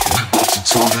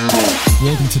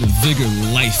Welcome to the Vigor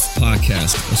Life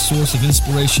Podcast, a source of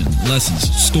inspiration,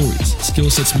 lessons, stories,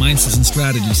 skill sets, mindsets, and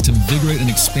strategies to invigorate and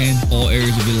expand all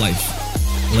areas of your life.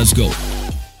 Let's go.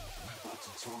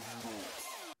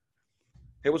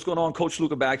 Hey, what's going on? Coach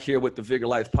Luca back here with the Vigor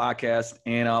Life Podcast.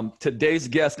 And today's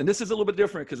guest, and this is a little bit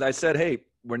different because I said, hey,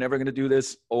 we're never going to do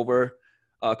this over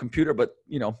a computer, but,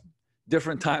 you know,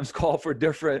 different times call for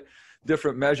different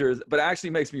measures. But it actually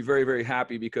makes me very, very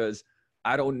happy because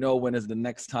I don't know when is the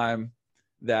next time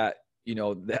that, you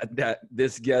know, that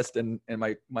this guest and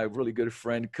my really good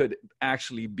friend could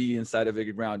actually be inside of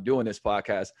Vigor Ground doing this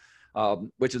podcast,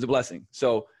 which is a blessing.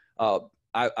 So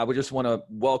I would just want to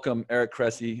welcome Eric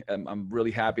Cressey. I'm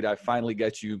really happy that I finally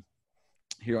get you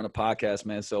here on the podcast,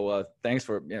 man. So thanks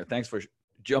for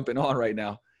jumping on right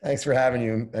now. Thanks for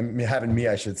having me,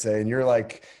 I should say. And you're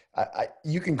like,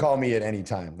 you can call me at any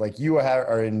time. Like you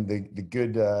are in the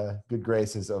good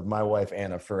graces of my wife,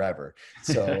 Anna, forever.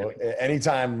 So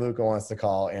anytime Luca wants to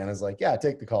call, Anna's like, yeah,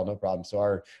 take the call. No problem. So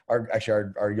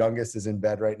our youngest is in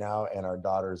bed right now and our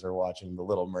daughters are watching The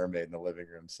Little Mermaid in the living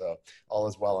room. So all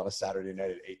is well on a Saturday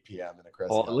night at 8 p.m. in a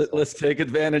Cressey. Let's take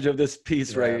advantage of this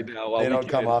piece right now. They don't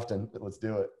come often, but let's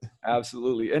do it.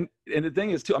 Absolutely. And the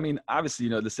thing is too, I mean, obviously,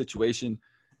 you know, the situation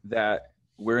that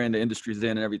we're in, the industry's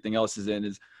in, and everything else is in,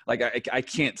 is like I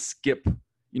can't skip,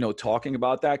 you know, talking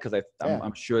about that because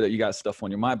I'm sure that you got stuff on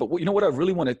your mind. But what I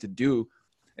really wanted to do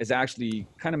is actually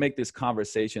kind of make this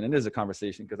conversation, and it is a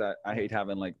conversation because I hate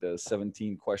having like the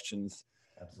 17 questions.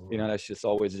 Absolutely. You know, that's just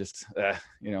always just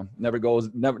you know,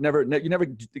 you never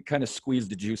kind of squeeze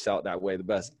the juice out that way the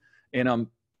best. And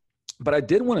but I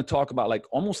did want to talk about like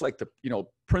almost like the, you know,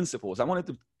 principles. I wanted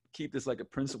to keep this like a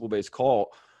principle-based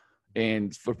call.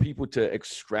 And for people to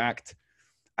extract,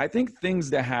 I think, things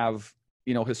that have,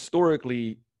 you know,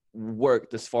 historically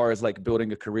worked as far as like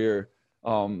building a career.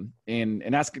 And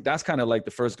that's kind of like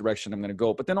the first direction I'm going to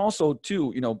go. But then also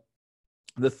too, you know,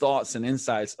 the thoughts and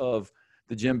insights of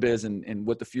the gym biz and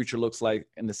what the future looks like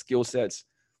and the skill sets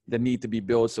that need to be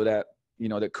built so that, you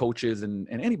know, that coaches and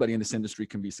anybody in this industry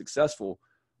can be successful.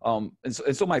 And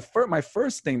so my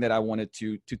first thing that I wanted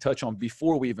to touch on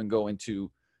before we even go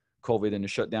into COVID and the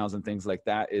shutdowns and things like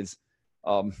that is,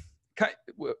 I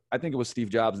think it was Steve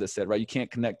Jobs that said, right, you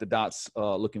can't connect the dots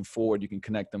looking forward, you can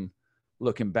connect them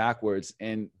looking backwards.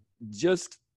 And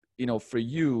just, you know, for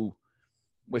you,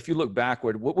 if you look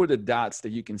backward, what were the dots that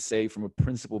you can say from a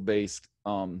principle-based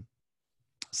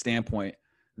standpoint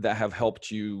that have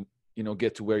helped you, you know,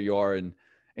 get to where you are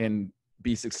and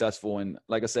be successful? And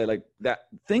like I said, like that,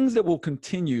 things that will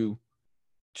continue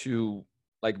to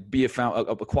like be a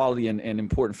quality and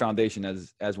important foundation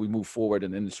as we move forward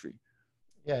in the industry.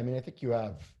 Yeah. I mean, I think you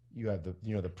have the,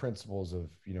 you know, the principles of,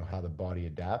 you know, how the body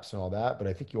adapts and all that, but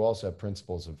I think you also have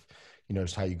principles of, you know,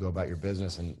 just how you go about your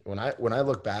business. And when I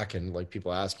look back and like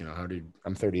people ask, you know,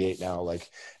 I'm 38 now, like,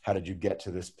 how did you get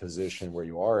to this position where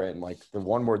you are? And like the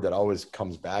one word that always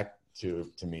comes back to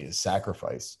me is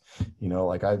sacrifice. You know,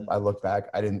 like I look back,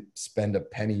 I didn't spend a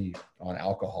penny on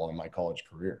alcohol in my college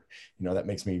career. You know, that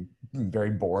makes me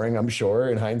very boring, I'm sure,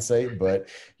 in hindsight, but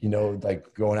you know,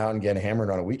 like going out and getting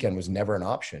hammered on a weekend was never an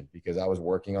option because I was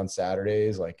working on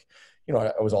Saturdays. Like, you know,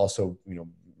 I was also, you know,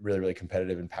 really, really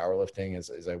competitive in powerlifting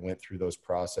as I went through those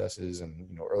processes. And,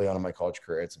 you know, early on in my college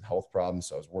career, I had some health problems.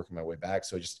 So I was working my way back.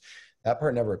 So just that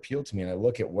part never appealed to me. And I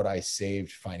look at what I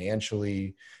saved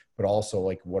financially, but also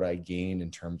like what I gained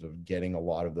in terms of getting a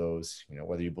lot of those, you know,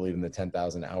 whether you believe in the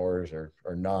 10,000 hours or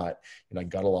not, you know, I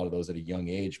got a lot of those at a young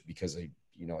age because I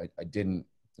didn't,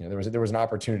 you know, there was an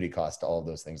opportunity cost to all of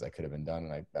those things that could have been done.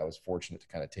 And I was fortunate to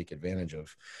kind of take advantage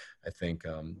of, I think,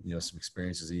 you know, some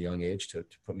experiences at a young age to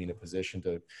put me in a position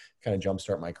to kind of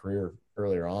jumpstart my career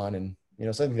earlier on. And, you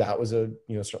know, so I think that was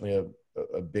certainly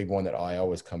a big one that I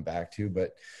always come back to,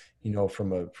 but, you know,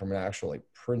 from an actual like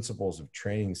principles of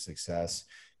training success,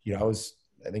 you know,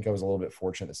 I think I was a little bit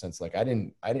fortunate in the sense, like I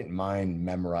didn't mind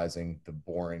memorizing the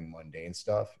boring, mundane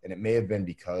stuff. And it may have been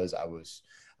because I was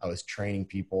training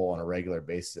people on a regular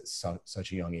basis at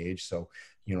such a young age. So,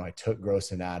 you know, I took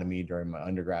gross anatomy during my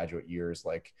undergraduate years.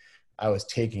 Like I was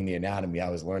taking the anatomy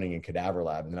I was learning in cadaver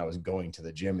lab, and then I was going to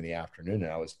the gym in the afternoon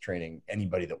and I was training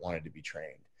anybody that wanted to be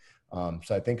trained.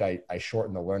 So I think I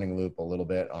shortened the learning loop a little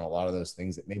bit on a lot of those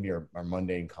things that maybe are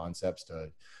mundane concepts to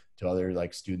other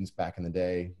like students back in the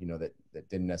day, you know, that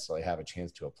didn't necessarily have a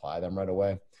chance to apply them right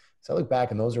away. So I look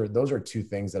back and those are two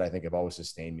things that I think have always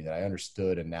sustained me, that I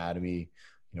understood anatomy,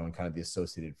 you know, and kind of the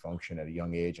associated function at a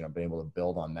young age. And I've been able to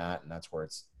build on that. And that's where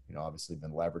it's, you know, obviously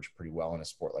been leveraged pretty well in a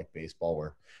sport like baseball,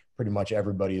 where pretty much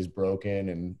everybody is broken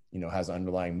and, you know, has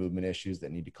underlying movement issues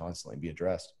that need to constantly be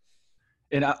addressed.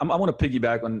 And I want to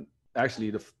piggyback on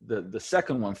actually the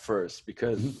second one first,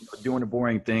 because doing the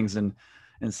boring things and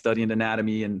studying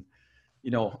anatomy and,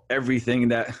 everything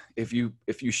that if you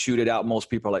shoot it out, most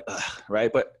people are like, ugh,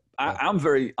 right? But I'm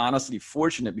very honestly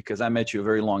fortunate because I met you a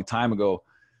very long time ago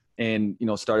and,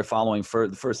 started following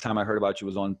the first time I heard about you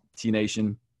was on T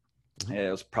Nation.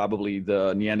 It was probably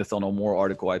the Neanderthal No More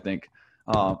article, I think.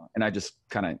 And I just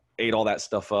kind of ate all that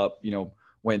stuff up,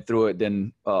 went through it.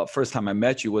 Then first time I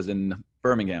met you was in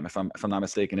Birmingham, if I'm not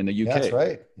mistaken, in the UK. That's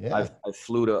right. Yeah. I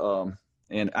flew to,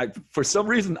 and for some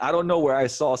reason, I don't know where I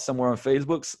saw somewhere on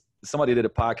Facebook, somebody did a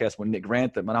podcast with Nick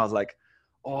Grantham, and I was like,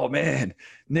 oh man,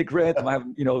 Nick Grantham, I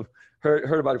haven't,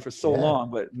 heard about it for so long,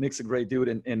 but Nick's a great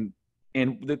dude.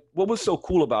 What was so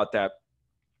cool about that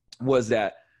was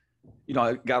that,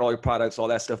 I got all your products, all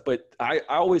that stuff. But I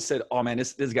always said, oh man,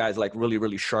 this guy's like really,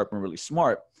 really sharp and really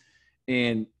smart.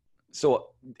 And so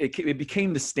it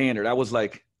became the standard. I was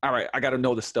like, all right, I got to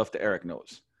know the stuff that Eric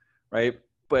knows. Right.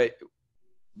 But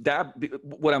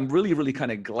what I'm really, really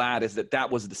kind of glad is that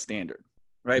was the standard.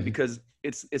 Right. Mm-hmm. Because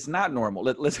it's not normal.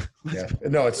 Let's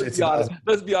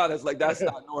be honest. Like that's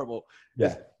not normal. Yeah.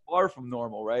 It's far from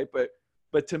normal. Right.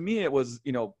 But to me, it was,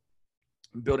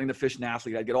 building the Fish and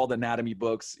Athlete, I get all the anatomy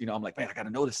books, I'm like, man, I got to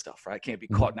know this stuff, right? I can't be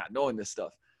caught not knowing this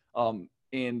stuff.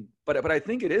 But I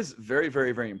think it is very,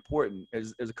 very, very important.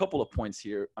 There's a couple of points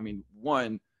here. I mean,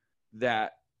 one,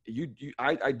 that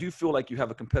I do feel like you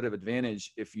have a competitive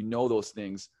advantage if you know those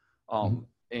things.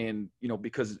 And,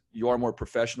 because you are more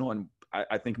professional and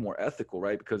I think more ethical,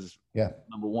 right? Because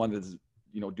number one is,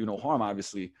 do no harm,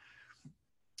 obviously.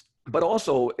 But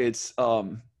also it's,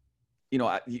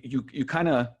 you kind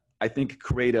of, I think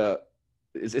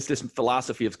it's this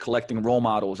philosophy of collecting role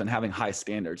models and having high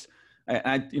standards. And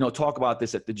I, talk about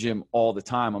this at the gym all the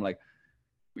time. I'm like,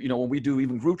 when we do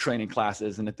even group training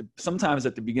classes and sometimes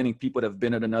at the beginning, people that have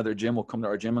been at another gym will come to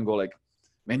our gym and go like,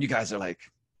 man, you guys are like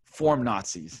form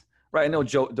Nazis, right? And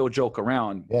they'll joke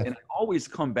around. Yeah. And I always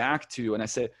come back to, and I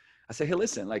say, hey,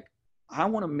 listen, like, I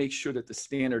want to make sure that the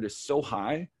standard is so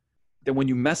high that when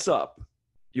you mess up,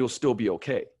 you'll still be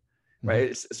okay.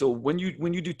 Right. So when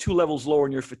you do 2 levels lower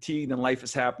and you're fatigued and life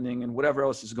is happening and whatever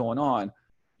else is going on,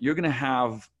 you're going to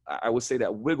have, I would say,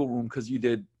 that wiggle room because you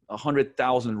did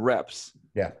 100,000 reps.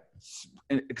 Yeah.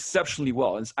 Exceptionally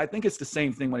well. And I think it's the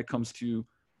same thing when it comes to,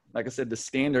 like I said, the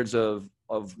standards of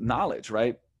knowledge,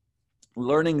 right?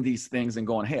 Learning these things and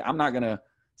going, hey, I'm not going to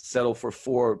settle for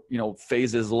 4,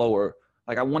 phases lower.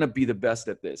 Like I want to be the best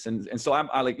at this. And so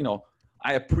I like,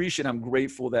 I appreciate, I'm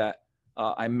grateful that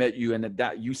I met you and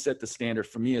that you set the standard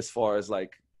for me as far as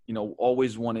like,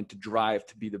 always wanting to drive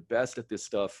to be the best at this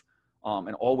stuff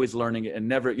and always learning it and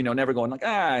never going like,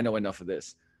 I know enough of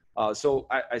this. So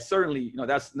I certainly,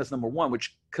 that's number one,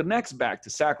 which connects back to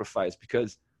sacrifice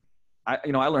because I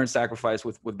learned sacrifice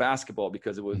with basketball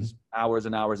because it was hours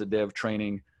and hours a day of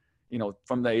training,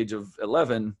 from the age of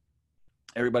 11.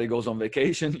 Everybody goes on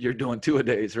vacation. You're doing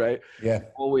 2-a-days, right? Yeah.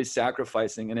 Always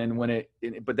sacrificing. And then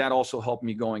but that also helped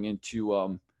me going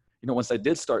into, once I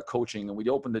did start coaching and we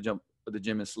opened the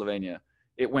gym in Slovenia,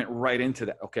 it went right into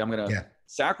that. Okay, I'm going to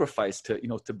sacrifice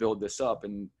to build this up.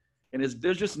 And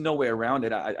there's just no way around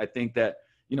it. I think that,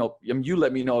 you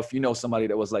let me know if you know somebody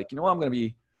that was like, I'm going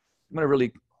to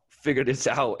really figure this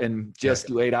out and just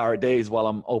do 8-hour days while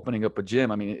I'm opening up a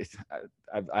gym. I mean,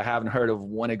 I haven't heard of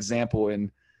one example in,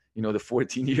 the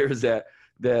 14 years that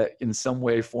in some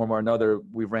way, form or another,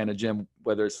 we ran a gym,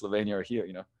 whether it's Slovenia or here,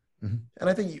 And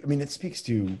I think, it speaks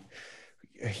to,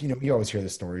 you always hear the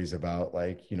stories about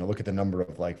like, look at the number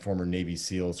of like former Navy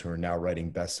SEALs who are now writing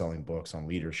best-selling books on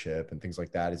leadership and things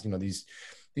like that is,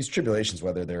 these tribulations,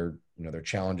 whether they're, they're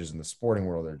challenges in the sporting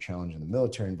world, they're challenges in the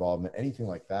military involvement, anything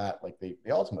like that, like they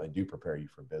ultimately do prepare you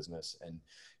for business. And,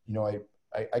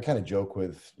 I kind of joke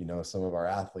with, some of our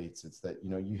athletes, it's that,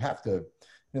 you have to,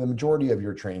 the majority of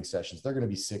your training sessions, they're going to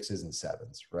be 6s and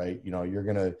 7s, right? You're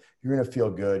going to feel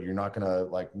good. You're not going to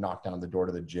like knock down the door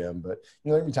to the gym, but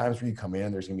there'll be times where you come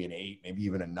in, there's going to be an 8, maybe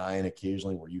even a 9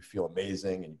 occasionally where you feel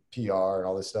amazing and PR and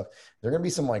all this stuff. There are going to be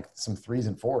some 3s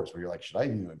and 4s where you're like, should I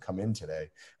even come in today?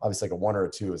 Obviously like a 1 or a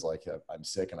 2 is like, I'm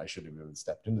sick and I shouldn't have even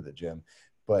stepped into the gym.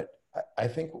 But I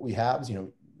think what we have is,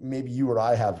 maybe you or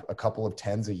I have a couple of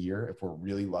 10s a year if we're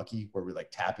really lucky, where we like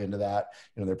tap into that.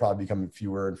 They're probably becoming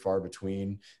fewer and far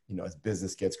between, as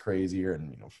business gets crazier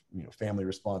and, family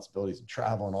responsibilities and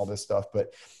travel and all this stuff.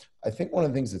 But I think one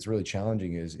of the things that's really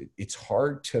challenging is it's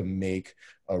hard to make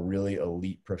a really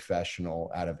elite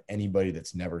professional out of anybody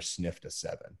that's never sniffed a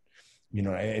 7. You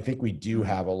know, I think we do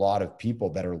have a lot of people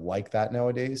that are like that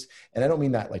nowadays. And I don't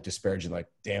mean that like disparaging, like,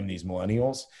 damn these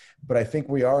millennials, but I think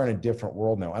we are in a different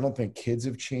world now. I don't think kids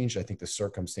have changed. I think the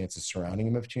circumstances surrounding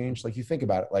them have changed. Like, you think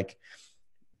about it, like,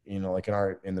 you know, like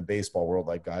in the baseball world,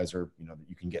 like, guys are, you know,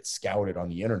 you can get scouted on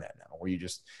the internet now, where you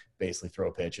just basically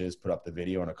throw pitches, put up the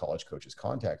video, and a college coaches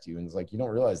contact you. And it's like, you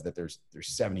don't realize that there's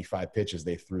 75 pitches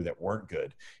they threw that weren't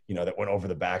good, you know, that went over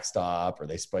the backstop or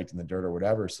they spiked in the dirt or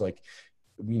whatever. So, like,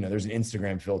 you know, there's an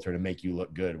Instagram filter to make you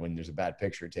look good when there's a bad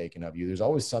picture taken of you. There's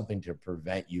always something to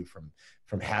prevent you from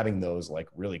having those like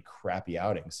really crappy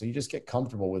outings. So you just get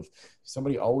comfortable with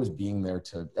somebody always being there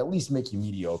to at least make you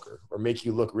mediocre or make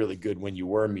you look really good when you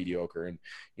were mediocre. And,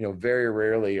 you know, very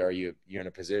rarely are you're in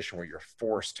a position where you're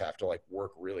forced to have to like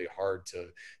work really hard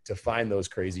to find those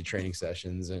crazy training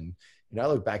sessions. And, you know, I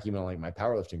look back even on like my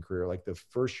powerlifting career, like the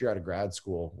first year out of grad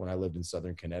school when I lived in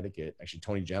Southern Connecticut, actually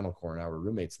Tony Gentilcore and I were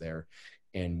roommates there,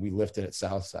 and we lifted at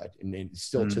Southside. And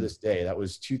still to this day, that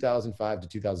was 2005 to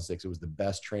 2006. It was the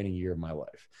best training year of my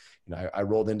life. You know, I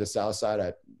rolled into Southside.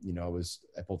 I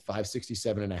pulled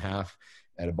 567.5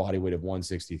 at a body weight of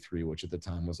 163, which at the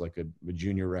time was like a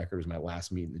junior record. It was my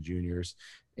last meet in the juniors.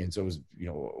 And so it was, you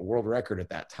know, a world record at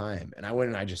that time. And I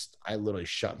went and I literally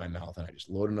shut my mouth and I just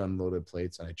loaded and unloaded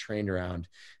plates and I trained around.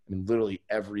 I mean, literally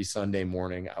every Sunday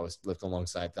morning I was lifting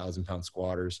alongside 1,000-pound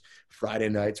squatters. Friday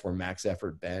nights were max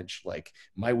effort bench. Like,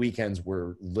 my weekends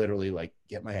were literally like,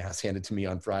 get my ass handed to me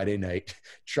on Friday night,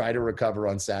 try to recover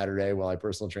on Saturday while I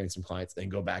personal train some clients, then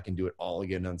go back and do it all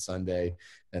again on Sunday.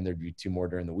 Then there'd be 2 more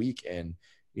during the week. And,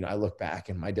 you know, I look back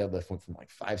and my deadlift went from like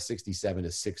 567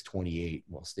 to 628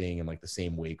 while staying in like the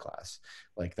same weight class.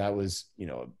 Like, that was, you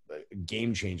know, a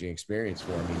game-changing experience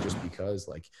for me, just because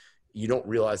like, you don't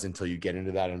realize until you get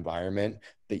into that environment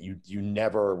that you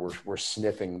never were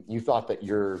sniffing. You thought that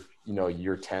your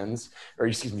 10s, or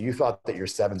excuse me, you thought that your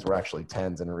 7s were actually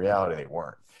 10s, and in reality they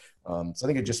weren't. So I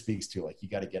think it just speaks to like, you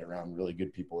got to get around really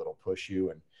good people that'll push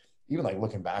you. And even like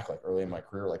looking back, like early in my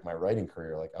career, like my writing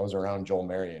career, like I was around Joel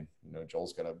Marion. You know,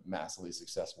 Joel's got a massively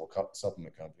successful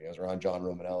supplement company. I was around John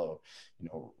Romanello. You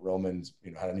know, Roman's,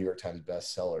 you know, had a New York Times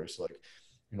bestseller. So like,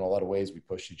 you know, a lot of ways we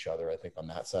push each other, I think, on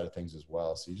that side of things as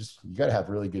well. So you got to have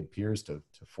really good peers to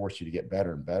force you to get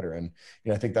better and better. And, you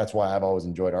know, I think that's why I've always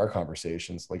enjoyed our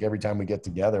conversations. Like, every time we get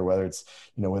together, whether it's,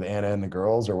 you know, with Anna and the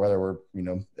girls, or whether we're, you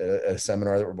know, at a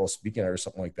seminar that we're both speaking at or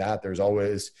something like that, there's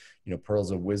always, you know,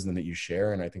 pearls of wisdom that you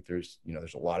share. And I think there's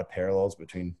a lot of parallels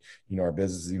between, you know, our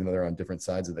businesses, even though they're on different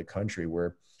sides of the country,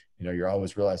 where, you know, you're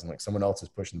always realizing like someone else is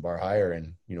pushing the bar higher,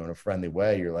 and, you know, in a friendly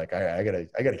way, you're like, I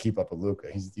gotta keep up with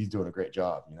Luca. He's doing a great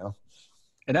job, you know?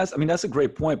 And that's a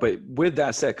great point. But with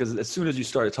that said, because as soon as you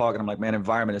started talking, I'm like, man,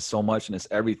 environment is so much and it's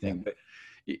everything. But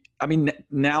I mean,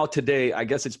 now today, I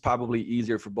guess it's probably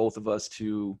easier for both of us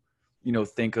to, you know,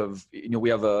 think of, you know,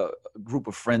 we have a group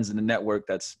of friends in the network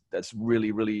that's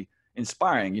really, really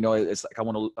inspiring. You know, it's like, I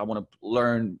want to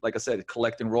learn, like I said,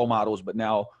 collecting role models, but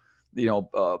now, you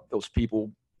know, those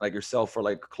people like yourself are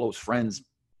like close friends.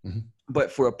 Mm-hmm.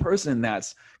 But for a person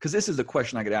that's, because this is a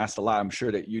question I get asked a lot, I'm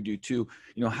sure that you do too,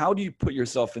 you know, how do you put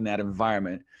yourself in that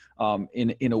environment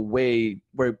in a way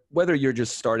where, whether you're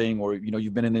just starting or, you know,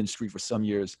 you've been in the industry for some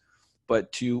years,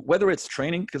 but to, whether it's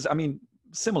training, because I mean,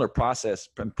 similar process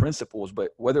and principles,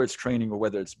 but whether it's training or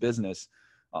whether it's business,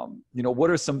 you know, what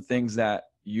are some things that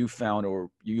you found or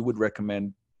you would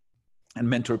recommend and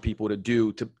mentor people to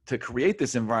do to create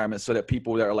this environment so that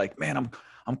people that are like, man,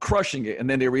 I'm crushing it, and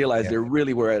then they realize they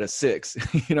really were at a 6,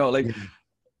 you know, like,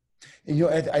 you know,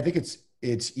 I think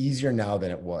it's easier now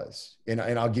than it was. And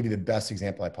I'll give you the best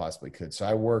example I possibly could. So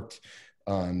I worked,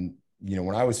 you know,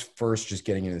 when I was first just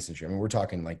getting into this industry, I mean, we're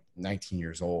talking like 19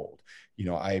 years old, you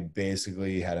know, I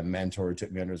basically had a mentor who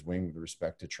took me under his wing with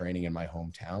respect to training in my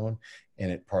hometown.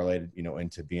 And it parlayed, you know,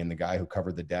 into being the guy who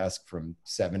covered the desk from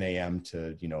 7 a.m.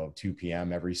 to, you know, 2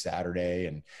 p.m. every Saturday.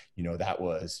 And, you know, that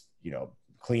was, you know,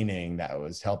 cleaning, that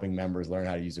was helping members learn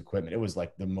how to use equipment. It was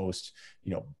like the most,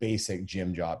 you know, basic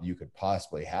gym job you could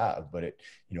possibly have. But it,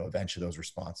 you know, eventually those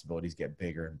responsibilities get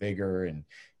bigger and bigger. And,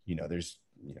 you know, there's,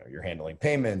 you know, you're handling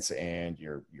payments and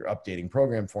you're updating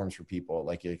program forms for people.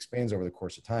 Like, it expands over the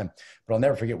course of time. But I'll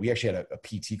never forget, we actually had a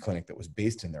PT clinic that was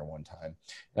based in there one time.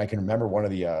 And I can remember one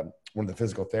of the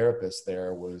physical therapists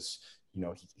there was, you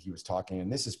know, he was talking,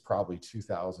 and this is probably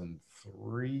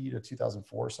 2003 to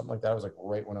 2004, something like that. It was like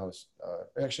right when I was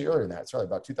actually earlier than that. Sorry,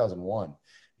 about 2001.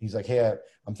 He's like, hey,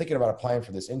 I'm thinking about applying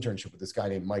for this internship with this guy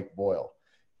named Mike Boyle.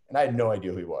 And I had no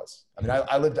idea who he was. I mean,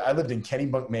 I lived in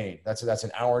Kennebunk, Maine. That's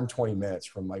an hour and 20 minutes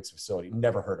from Mike's facility.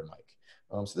 Never heard of Mike.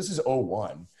 So this is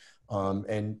 01.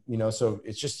 And, you know, so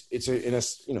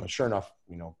sure enough,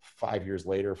 you know, 4 years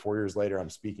later, I'm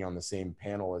speaking on the same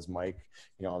panel as Mike.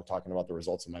 You know, I'm talking about the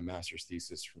results of my master's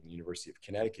thesis from the University of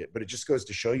Connecticut. But it just goes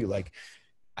to show you, like,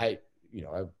 I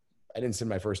didn't send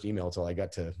my first email until I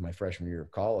got to my freshman year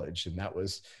of college. And that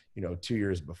was, you know, 2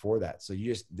 years before that. So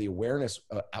the awareness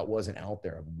wasn't out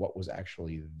there of what was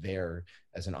actually there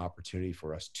as an opportunity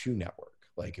for us to network.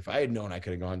 Like, if I had known, I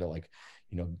could have gone to, like,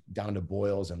 you know, down to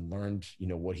Boyles and learned, you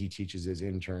know, what he teaches his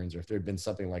interns, or if there'd been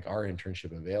something like our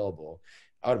internship available,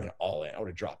 I would have been all in. I would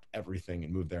have dropped everything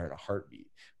and moved there in a heartbeat.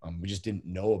 We just didn't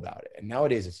know about it. And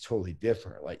nowadays it's totally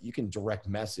different. Like, you can direct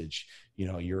message, you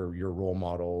know, your role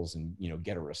models and, you know,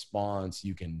 get a response.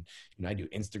 You can, you know, I do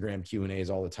Instagram Q&As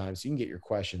all the time, so you can get your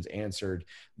questions answered.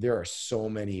 There are so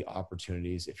many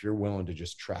opportunities if you're willing to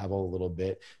just travel a little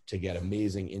bit to get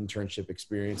amazing internship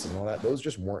experience and all that. Those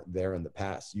just weren't there in the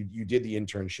past. You did the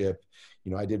internship.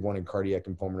 You know, I did one in cardiac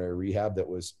and pulmonary rehab that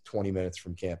was 20 minutes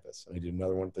from campus. I did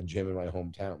another one at the gym in my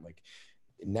hometown. Like,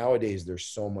 nowadays they're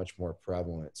so much more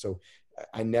prevalent. So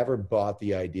I never bought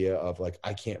the idea of, like,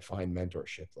 I can't find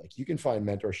mentorship. Like, you can find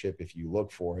mentorship if you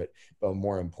look for it, but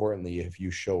more importantly, if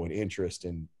you show an interest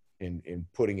in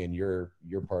putting in your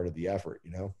part of the effort,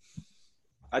 you know?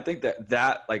 I think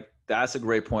that's a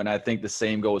great point. I think the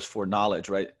same goes for knowledge,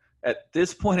 right? At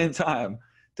this point in time,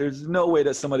 there's no way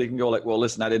that somebody can go like, well,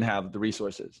 listen, I didn't have the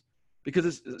resources,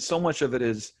 because so much of it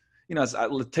is, you know, I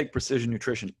take precision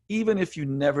nutrition. Even if you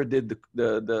never did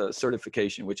the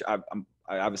certification, which I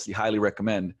obviously highly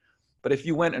recommend, but if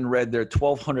you went and read their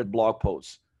 1,200 blog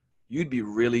posts, you'd be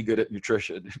really good at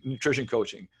nutrition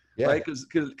coaching, yeah. Right?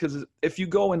 Because if you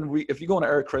go on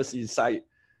Eric Cressy's site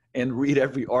and read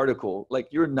every article, like,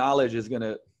 your knowledge is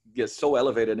gonna get so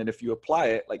elevated, and if you apply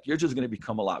it, like, you're just gonna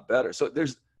become a lot better. So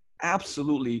there's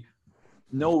absolutely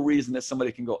no reason that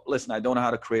somebody can go, listen, I don't know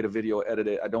how to create a video, edit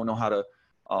it. I don't know how to,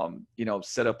 you know,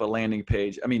 set up a landing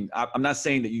page. I mean, I'm not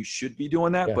saying that you should be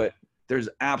doing that, yeah. But there's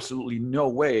absolutely no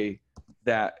way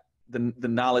that the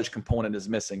knowledge component is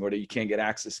missing, or that you can't get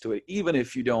access to it, even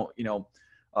if you don't, you know,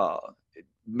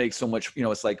 make so much, you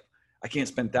know, it's like, I can't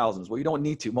spend thousands. Well, you don't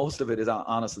need to. Most of it is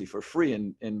honestly for free.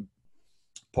 And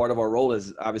part of our role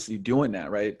is obviously doing that,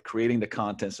 right? Creating the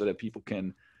content so that people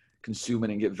can consume it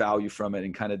and get value from it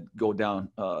and kind of go down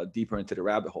deeper into the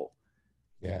rabbit hole.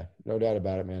 Yeah, no doubt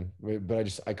about it, man.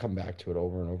 But I come back to it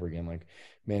over and over again. Like,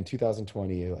 man,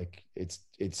 2020, like, it's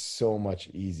so much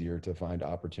easier to find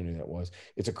opportunity than it was.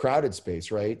 It's a crowded space,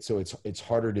 right? So it's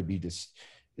harder to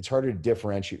it's harder to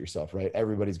differentiate yourself, right?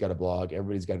 Everybody's got a blog,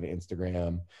 everybody's got an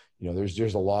Instagram. You know,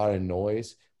 there's a lot of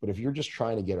noise. But if you're just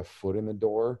trying to get a foot in the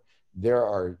door, there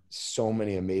are so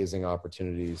many amazing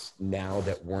opportunities now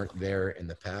that weren't there in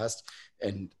the past.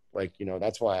 And, like, you know,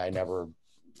 that's why I never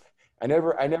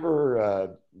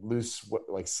lose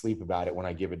sleep about it when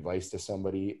I give advice to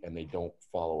somebody and they don't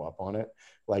follow up on it.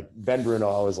 Like, Ben Bruno,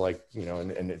 I was like, you know,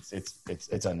 and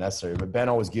it's unnecessary, but Ben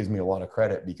always gives me a lot of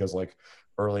credit because, like,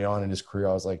 early on in his career,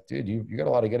 I was like, dude, you got a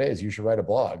lot of good A's. You should write a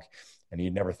blog. And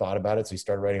he'd never thought about it. So he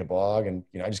started writing a blog, and,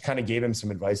 you know, I just kind of gave him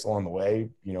some advice along the way,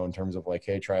 you know, in terms of, like,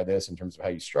 hey, try this, in terms of how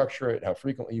you structure it, how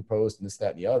frequently you post, and this,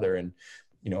 that, and the other. And,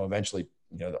 you know, eventually,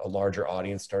 you know, a larger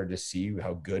audience started to see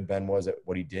how good Ben was at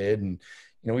what he did. And,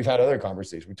 you know, we've had other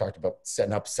conversations. We talked about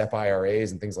setting up SEP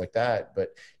IRAs and things like that.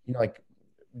 But, you know, like,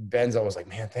 Ben's always like,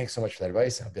 man, thanks so much for that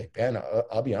advice. And I'll be like, Ben,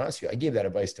 I'll be honest with you, I gave that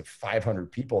advice to 500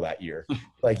 people that year.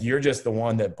 Like, you're just the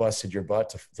one that busted your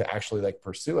butt to actually, like,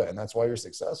 pursue it. And that's why you're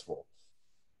successful.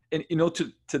 And, you know,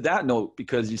 to that note,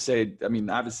 because you say, I mean,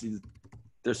 obviously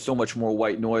there's so much more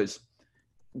white noise.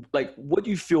 Like, what do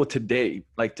you feel today,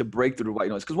 like, to break through the white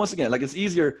noise? Because once again, like, it's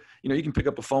easier, you know, you can pick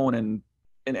up a phone and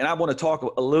I want to talk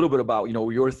a little bit about, you know,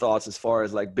 your thoughts as far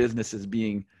as, like, businesses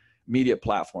being media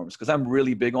platforms. Because I'm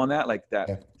really big on that, like that,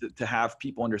 yeah. to have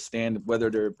people understand, whether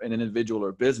they're an individual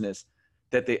or business,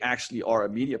 that they actually are a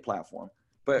media platform.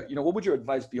 But, you know, what would your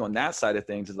advice be on that side of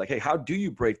things? Is like, hey, how do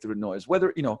you break through the noise?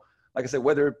 Whether, you know, like I said,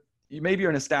 whether maybe you're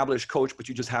an established coach, but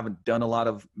you just haven't done a lot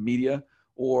of media,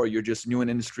 or you're just new in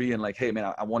industry and like, hey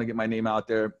man, I want to get my name out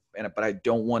there, but I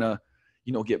don't want to,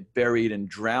 you know, get buried and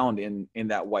drowned in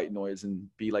that white noise and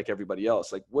be like everybody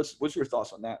else. Like, what's your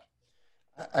thoughts on that?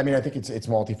 I mean, I think it's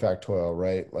multifactorial,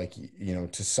 right? Like, you know,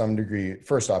 to some degree,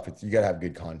 first off, you got to have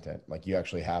good content. Like, you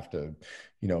actually have to,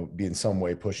 you know, be in some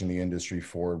way pushing the industry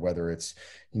forward, whether it's,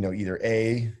 you know, either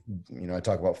A, you know, I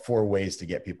talk about 4 ways to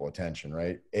get people attention,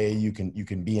 right? A, you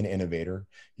can be an innovator.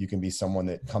 You can be someone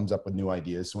that comes up with new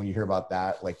ideas. So when you hear about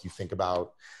that, like, you think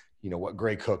about, what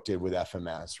Gray Cook did with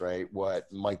FMS, right?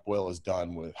 What Mike Boyle has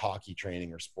done with hockey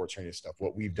training or sports training stuff,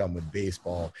 what we've done with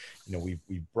baseball, we've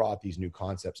brought these new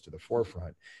concepts to the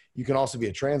forefront. You can also be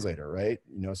a translator, right?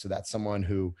 So that's someone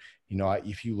who,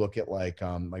 if you look at like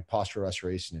Postural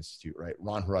Restoration Institute, right?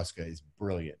 Ron Huruska is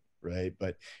brilliant, right?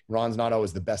 But Ron's not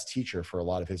always the best teacher for a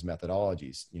lot of his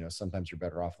methodologies. Sometimes you're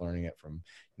better off learning it from,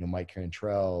 Mike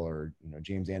Cantrell or,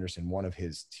 James Anderson, one of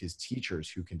his teachers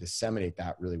who can disseminate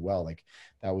that really well. Like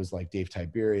that was like Dave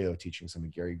Tiberio teaching some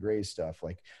of Gary Gray's stuff.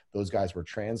 Like those guys were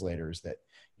translators that,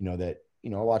 a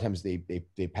lot of times they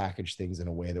package things in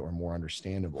a way that were more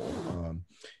understandable.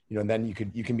 And then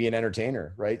you can be an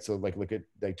entertainer, right? So like, look at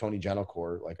like Tony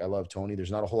Gentilcore. Like I love Tony.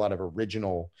 There's not a whole lot of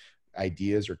original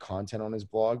ideas or content on his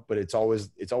blog, but it's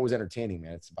always entertaining,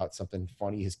 man. It's about something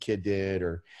funny his kid did,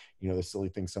 or, the silly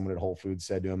thing someone at Whole Foods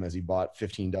said to him as he bought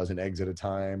 15 dozen eggs at a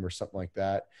time or something like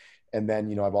that. And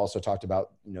then, I've also talked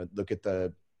about, look at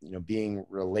the, being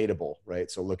relatable, right?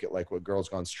 So look at like what Girls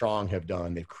Gone Strong have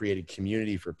done. They've created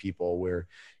community for people where,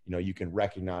 you can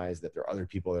recognize that there are other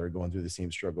people that are going through the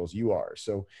same struggles you are.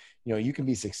 So, you can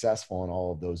be successful in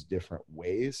all of those different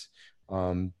ways.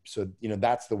 So,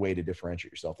 that's the way to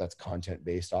differentiate yourself. That's content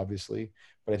based, obviously,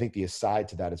 but I think the aside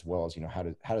to that as well is,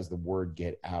 how does the word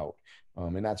get out?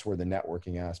 And that's where the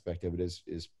networking aspect of it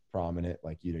is prominent.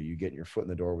 Like, you get your foot in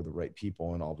the door with the right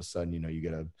people, and all of a sudden, you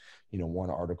get a, one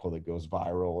article that goes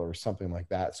viral or something like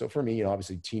that. So for me,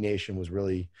 obviously T Nation was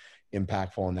really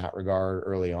impactful in that regard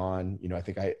early on. I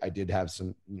think I did have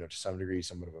some, to some degree,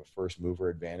 somewhat of a first mover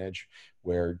advantage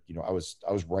where, I was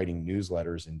writing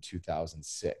newsletters in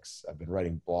 2006. I've been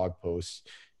writing blog posts,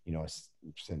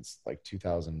 since like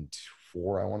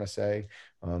 2004, I want to say.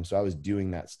 So I was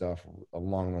doing that stuff a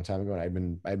long, long time ago. And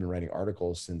I've been writing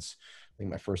articles since, I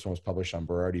think my first one was published on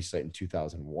Berardi's site in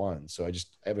 2001. So I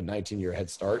have a 19-year head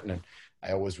start, and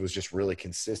I always was just really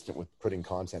consistent with putting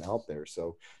content out there.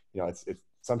 So, it's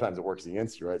sometimes it works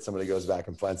against you, right? Somebody goes back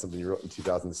and finds something you wrote in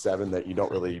 2007 that you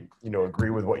don't really, agree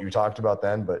with what you talked about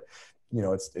then, but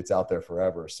it's out there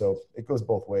forever. So it goes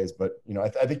both ways, but I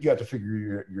think you have to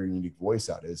figure your unique voice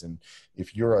out is. And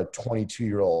if you're a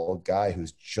 22-year-old guy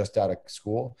who's just out of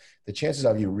school, the chances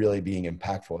of you really being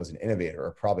impactful as an innovator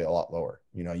are probably a lot lower.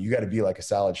 You got to be like a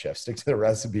salad chef, stick to the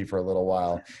recipe for a little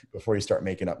while before you start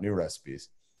making up new recipes.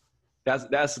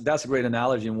 That's a great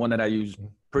analogy, and one that I use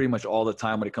pretty much all the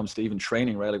time when it comes to even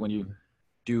training, right? Like when you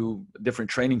do different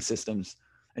training systems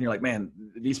and you're like, man,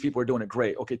 these people are doing it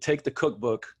great. Okay, take the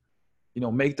cookbook,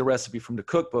 make the recipe from the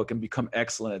cookbook and become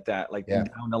excellent at that. Like down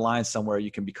the line somewhere,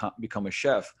 you can become a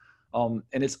chef. And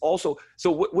it's also,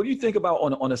 so what do you think about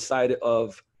on a side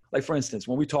of, like, for instance,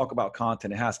 when we talk about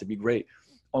content, it has to be great.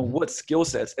 On what skill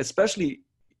sets, especially,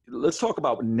 let's talk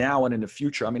about now and in the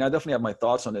future. I mean, I definitely have my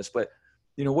thoughts on this, but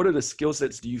what are the skill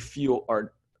sets do you feel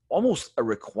are almost a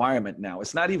requirement now?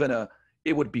 It's not even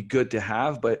it would be good to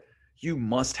have, but you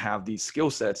must have these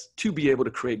skill sets to be able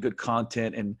to create good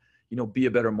content and, be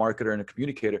a better marketer and a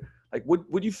communicator. Like, what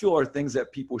do you feel are things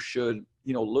that people should,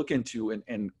 look into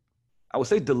and I would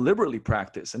say deliberately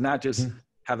practice, and not just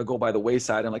have it go by the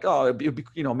wayside and like, oh, it'd be,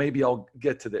 maybe I'll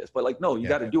get to this, but like, no, you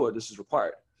got to do it. This is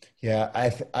required. Yeah.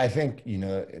 I think,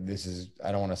 this is,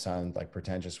 I don't want to sound like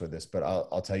pretentious with this, but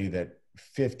I'll tell you that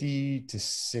 50 to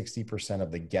 60%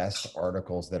 of the guest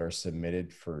articles that are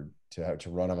submitted to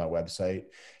run on my website,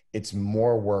 it's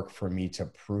more work for me to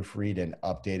proofread and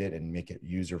update it and make it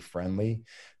user friendly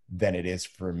than it is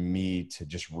for me to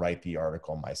just write the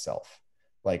article myself.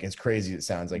 Like, as crazy as it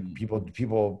sounds, like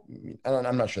people,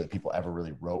 I'm not sure that people ever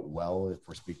really wrote well, if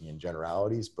we're speaking in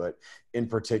generalities, but in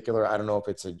particular, I don't know if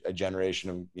it's a generation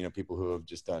of, people who have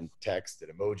just done text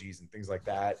and emojis and things like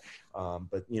that.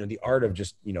 But, the art of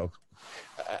just,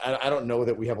 I don't know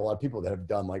that we have a lot of people that have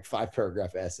done like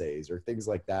 5-paragraph essays or things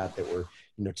like that were,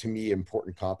 to me,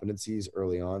 important competencies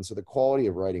early on. So the quality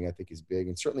of writing, I think, is big.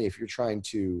 And certainly if you're trying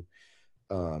to,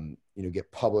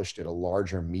 get published at a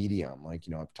larger medium, like,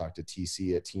 I've talked to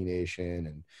TC at T Nation,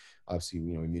 and obviously,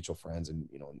 mutual friends, and,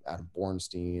 Adam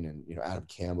Bornstein and, Adam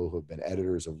Campbell, who have been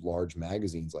editors of large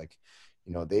magazines. Like,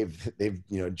 they've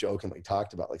jokingly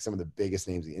talked about like some of the biggest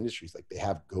names in the industries, like they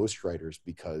have ghostwriters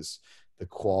because the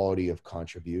quality of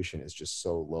contribution is just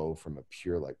so low from a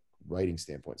pure like writing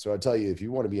standpoint. So I'll tell you, if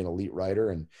you want to be an elite writer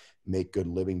and make good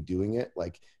living doing it,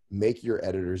 like, make your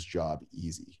editor's job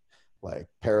easy. Like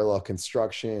parallel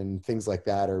construction, things like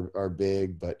that are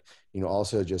big, but,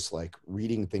 also just like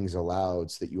reading things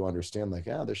aloud so that you understand, like,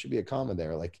 there should be a comma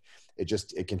there. Like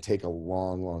it can take a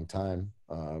long, long time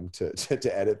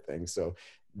to edit things. So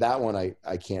that one,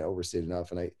 I can't overstate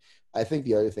enough. And I think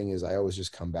the other thing is I always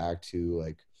just come back to,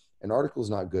 like, an article is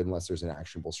not good unless there's an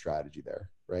actionable strategy there,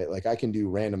 right? Like I can do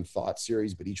random thought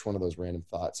series, but each one of those random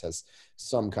thoughts has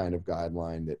some kind of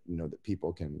guideline that, that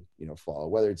people can, follow,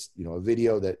 whether it's, a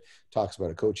video that talks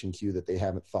about a coaching cue that they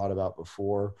haven't thought about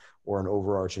before, or an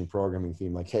overarching programming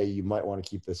theme. Like, hey, you might want to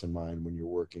keep this in mind when you're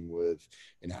working with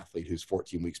an athlete who's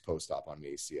 14 weeks post-op on an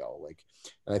ACL. Like,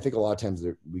 and I think a lot of times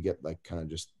we get like kind of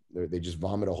just, they just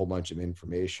vomit a whole bunch of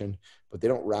information, but they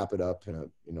don't wrap it up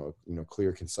in a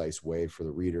clear, concise way for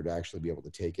the reader to actually be able to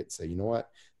take it and say, you know what,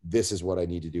 this is what I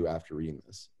need to do after reading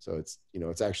this. So it's,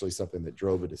 it's actually something that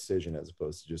drove a decision as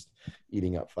opposed to just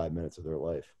eating up 5 minutes of their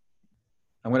life.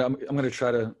 I'm going to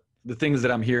try to, the things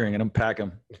that I'm hearing and unpack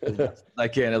them. I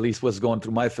can, at least what's going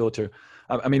through my filter.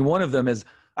 I mean, one of them is,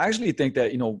 I actually think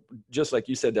that, just like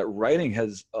you said, that writing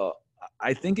has,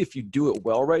 I think if you do it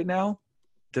well right now,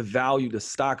 the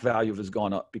stock value has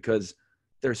gone up because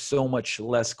there's so much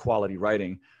less quality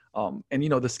writing. And,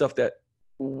 the stuff that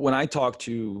when I talk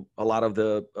to a lot of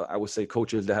the, I would say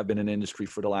coaches that have been in the industry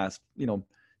for the last,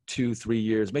 2-3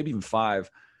 years, maybe even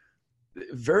 5,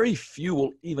 very few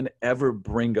will even ever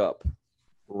bring up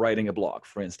writing a blog,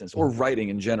 for instance, or writing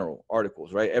in general,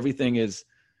 articles, right? Everything is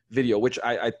video, which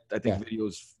I think video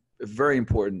is very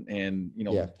important and,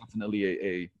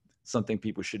 definitely something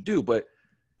people should do, but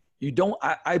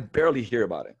I barely hear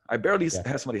about it. I barely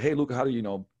have somebody, hey, Luca, how do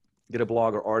you get a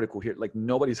blog or article here? Like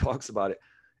nobody talks about it.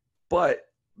 But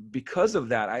because of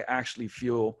that, I actually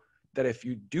feel that if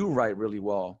you do write really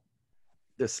well,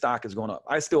 the stock is going up.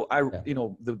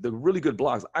 The really good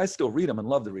blogs, I still read them and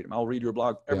love to read them. I'll read your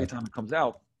blog every time it comes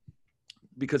out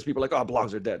because people are like, oh,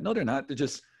 blogs are dead. No, they're not.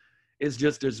 It's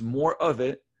just, there's more of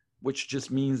it, which just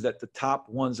means that the top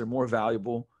ones are more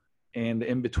valuable. And the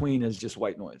in between is just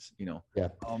white noise, Yeah.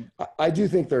 I do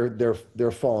think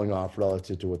they're falling off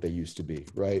relative to what they used to be.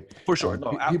 Right. For sure.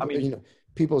 No, people, I mean,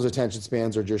 people's attention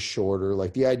spans are just shorter.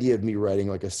 Like the idea of me writing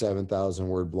like a 7,000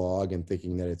 word blog and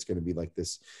thinking that it's going to be like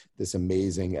this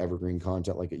amazing evergreen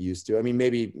content like it used to. I mean,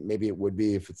 maybe it would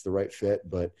be if it's the right fit,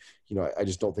 but I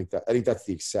just don't think that. I think that's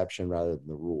the exception rather than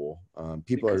the rule.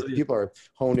 People are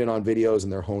honed in on videos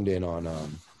and they're honed in on,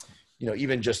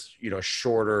 even just,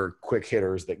 shorter quick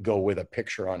hitters that go with a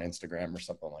picture on Instagram or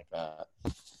something like that.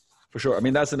 For sure. I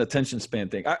mean, that's an attention span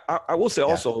thing. I will say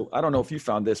also, I don't know if you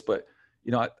found this, but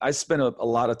I spent a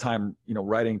lot of time,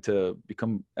 writing to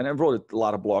become, and I wrote a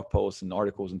lot of blog posts and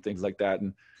articles and things like that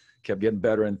and kept getting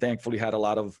better. And thankfully had a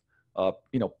lot of,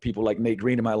 people like Nate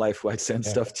Green in my life who I'd send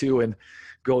stuff to and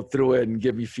go through it and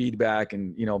give me feedback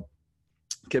and,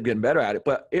 kept getting better at it.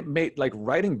 But it made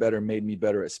writing better made me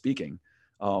better at speaking.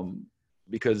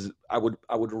 Because I would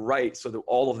write so that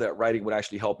all of that writing would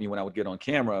actually help me when I would get on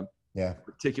camera,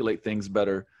 articulate things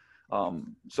better.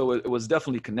 So it was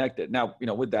definitely connected. Now,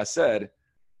 with that said,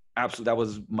 absolutely, that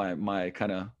was my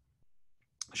kind of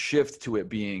shift to it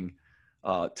being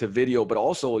to video. But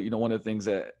also, one of the things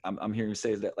that I'm hearing you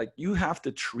say is that you have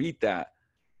to treat that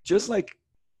just like,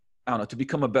 I don't know, to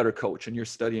become a better coach and you're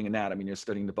studying anatomy and you're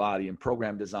studying the body and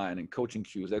program design and coaching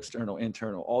cues, external,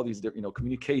 internal, all these different,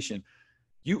 communication.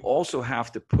 You also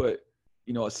have to put,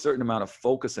 a certain amount of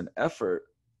focus and effort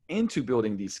into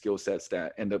building these skill sets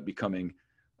that end up becoming,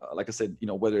 like I said,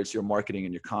 whether it's your marketing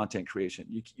and your content creation,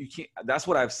 you can't, that's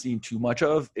what I've seen too much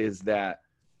of is that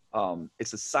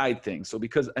it's a side thing. So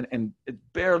because, and it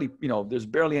barely, there's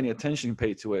barely any attention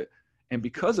paid to it. And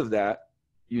because of that,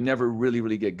 you never really,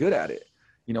 really get good at it,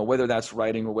 whether that's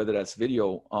writing or whether that's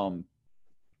video.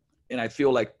 And I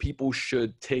feel like people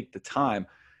should take the time.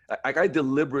 I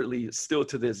deliberately still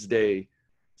to this day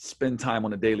spend time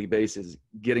on a daily basis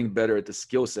getting better at the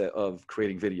skill set of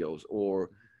creating videos or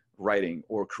writing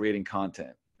or creating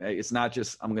content. Right? It's not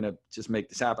just, I'm going to just make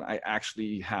this happen. I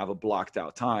actually have a blocked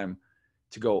out time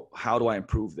to go, how do I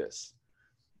improve this?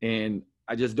 And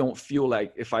I just don't feel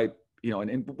like if I,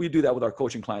 and we do that with our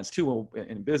coaching clients too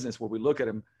in business where we look at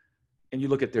them and you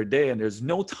look at their day and there's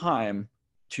no time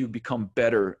to become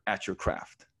better at your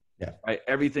craft. Yeah. Right.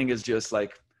 Everything is just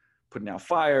like putting out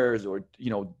fires or,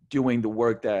 doing the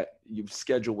work that you've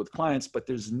scheduled with clients, but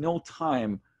there's no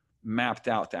time mapped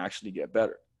out to actually get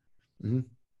better. Mm-hmm.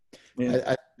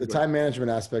 The time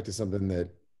management aspect is something that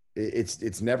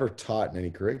it's never taught in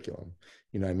any curriculum.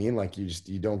 You know what I mean? Like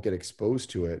you don't get exposed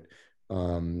to it.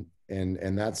 And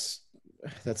that's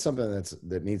something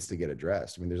that needs to get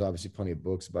addressed. I mean, there's obviously plenty of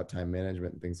books about time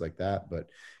management and things like that, but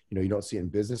you don't see it in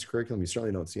business curriculum. You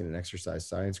certainly don't see it in exercise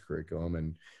science curriculum.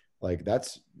 And like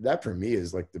that for me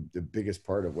is like the biggest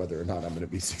part of whether or not I'm going to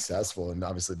be successful. And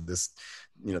obviously this,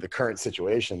 you know, the current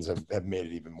situations have made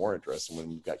it even more interesting when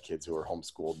you've got kids who are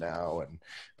homeschooled now,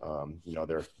 and you know,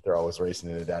 they're always racing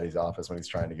into daddy's office when he's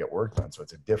trying to get work done. So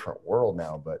it's a different world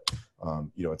now, but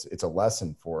you know, it's a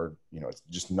lesson for, you know, it's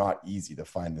just not easy to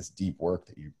find this deep work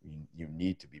that you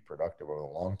need to be productive over the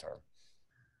long term.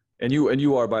 And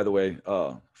you are, by the way,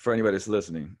 for anybody that's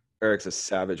listening, Eric's a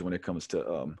savage when it comes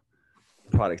to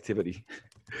productivity.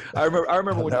 I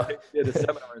remember when you did the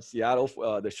seminar in Seattle,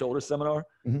 the shoulder seminar.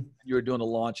 Mm-hmm. You were doing a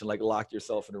launch and like locked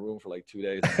yourself in a room for like 2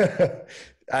 days.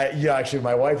 Yeah, actually,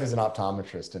 my wife is an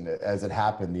optometrist, and as it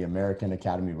happened, the American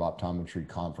Academy of Optometry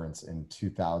conference in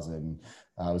 2000,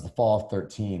 it was the fall of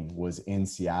 13, was in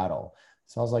Seattle.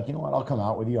 So I was like, you know what, I'll come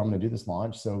out with you. I'm going to do this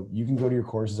launch. So you can go to your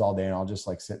courses all day and I'll just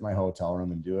like sit in my hotel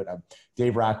room and do it.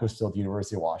 Dave Rack was still at the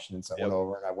University of Washington. So I went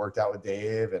over and I worked out with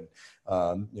Dave, and,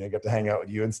 you know, got to hang out with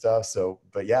you and stuff. So,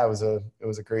 but yeah, it was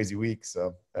a crazy week.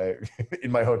 So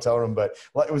in my hotel room, but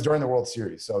it was during the World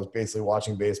Series. So I was basically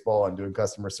watching baseball and doing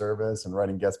customer service and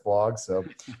writing guest blogs. So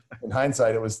in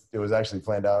hindsight, it was actually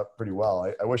planned out pretty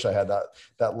well. I wish I had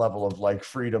that level of like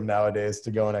freedom nowadays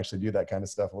to go and actually do that kind of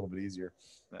stuff a little bit easier.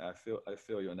 I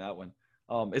feel you on that one.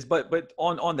 But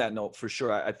on that note, for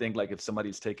sure, I think like if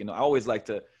somebody's taking, I always like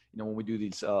to, you know, when we do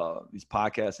these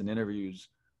podcasts and interviews,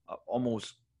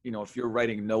 almost, you know, if you're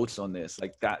writing notes on this,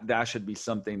 like that should be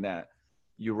something that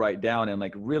you write down and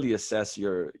like really assess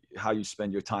how you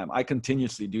spend your time. I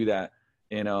continuously do that,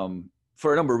 and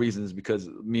for a number of reasons, because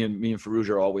me and Farouj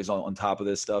are always on top of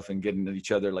this stuff and getting at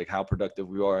each other, like how productive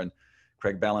we are. And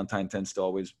Craig Ballantyne tends to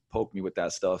always poke me with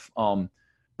that stuff.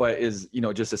 But is, you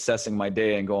know, just assessing my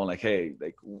day and going like, hey,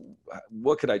 like,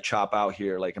 what could I chop out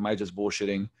here? Like, am I just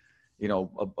bullshitting, you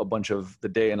know, a bunch of the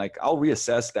day? And like, I'll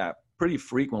reassess that pretty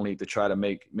frequently to try to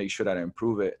make sure that I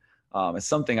improve it. It's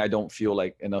something I don't feel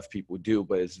like enough people do,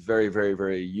 but it's very, very,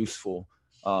 very useful.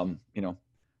 You know,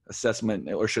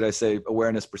 assessment, or should I say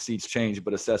awareness precedes change,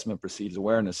 but assessment precedes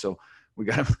awareness. So we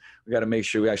gotta make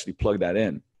sure we actually plug that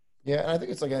in. Yeah, and I think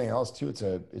it's like anything else too.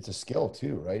 It's a skill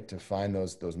too, right? To find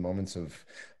those moments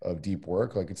of deep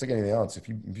work. Like it's like anything else. If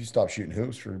you stop shooting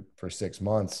hoops for 6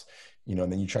 months, you know,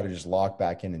 and then you try to just lock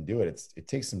back in and do it, it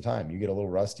takes some time. You get a little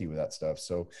rusty with that stuff.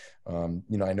 So,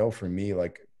 you know, I know for me,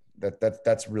 like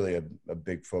that's really a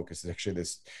big focus. Actually,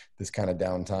 this kind of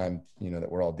downtime, you know,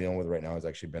 that we're all dealing with right now has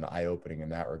actually been eye-opening in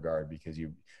that regard, because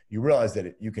you realize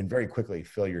that you can very quickly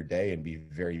fill your day and be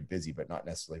very busy, but not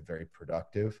necessarily very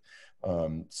productive.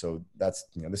 So that's,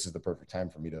 you know, this is the perfect time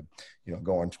for me to, you know,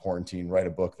 go on quarantine, write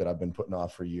a book that I've been putting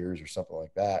off for years or something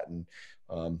like that. And,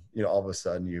 you know, all of a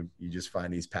sudden you just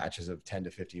find these patches of 10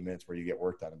 to 15 minutes where you get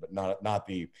work done, but not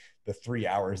the 3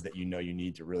 hours that, you know, you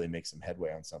need to really make some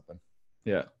headway on something.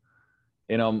 Yeah.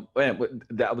 And,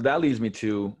 that leads me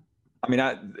to, I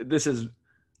mean, this is,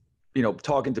 you know,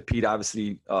 talking to Pete,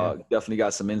 obviously, definitely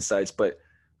got some insights, but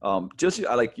just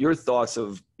I like your thoughts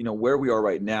of, you know, where we are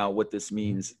right now, what this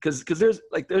means, because there's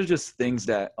just things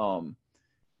that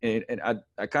and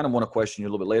I kind of want to question you a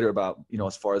little bit later about, you know,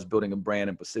 as far as building a brand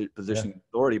and positioning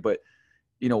authority, but,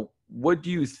 you know, what do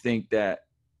you think that,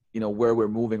 you know, where we're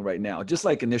moving right now, just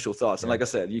like initial thoughts. And like I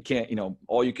said, you can't, you know,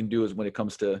 all you can do is when it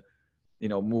comes to, you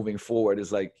know, moving forward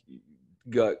is like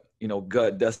gut,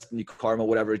 destiny, karma,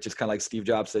 whatever. It's just kind of like Steve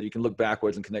Jobs said, you can look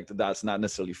backwards and connect the dots, not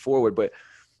necessarily forward, but,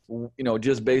 you know,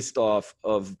 just based off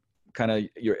of kind of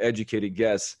your educated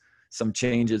guess, some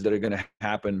changes that are going to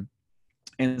happen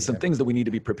and some things that we need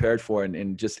to be prepared for,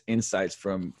 and just insights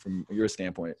from your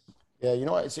standpoint. Yeah. You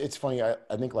know, it's funny. I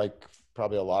think like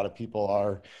probably a lot of people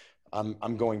are,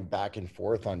 I'm going back and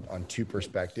forth on two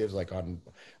perspectives. Like on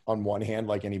one hand,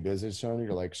 like any business owner,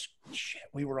 you're like, shit,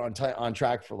 we were on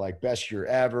track for like best year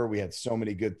ever. We had so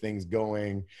many good things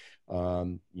going.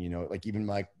 You know, like even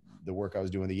like the work I was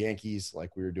doing with the Yankees,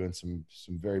 like we were doing some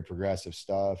very progressive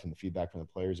stuff, and the feedback from the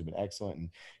players have been excellent. And,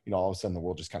 you know, all of a sudden the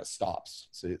world just kind of stops.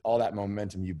 So all that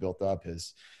momentum you built up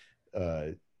has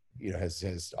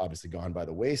obviously gone by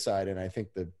the wayside. And I think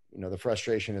the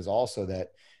frustration is also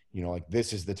that, you know, like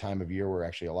this is the time of year where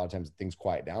actually a lot of times things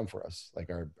quiet down for us.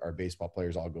 Like our baseball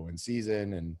players all go in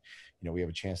season, and, you know, we have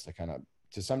a chance to kind of,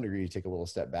 to some degree, take a little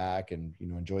step back and, you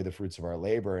know, enjoy the fruits of our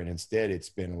labor. And instead it's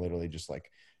been literally just like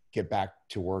get back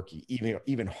to work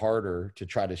even harder to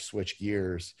try to switch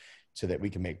gears so that we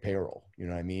can make payroll. You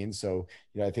know what I mean? So,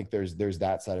 you know, I think there's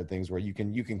that side of things where you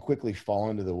can quickly fall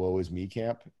into the woe is me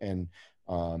camp. And,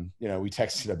 you know, we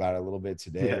texted about it a little bit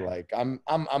today. Yeah. Like I'm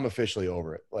officially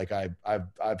over it. Like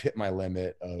I've hit my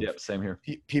limit of same here.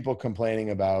 People complaining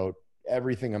about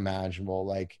everything imaginable.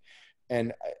 Like,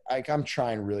 And I'm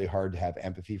trying really hard to have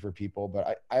empathy for people,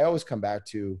 but I always come back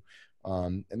to,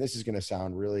 and this is going to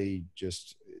sound really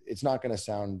just, it's not going to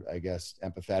sound, I guess,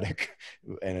 empathetic,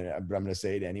 but I'm going to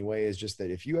say it anyway, is just that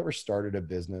if you ever started a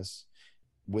business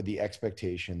with the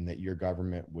expectation that your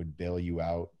government would bail you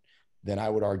out, then I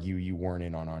would argue you weren't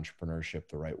in on entrepreneurship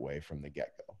the right way from the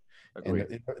get-go.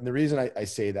 And the reason I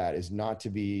say that is not to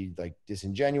be like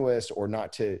disingenuous, or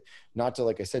not to,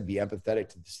 like I said, be empathetic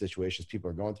to the situations people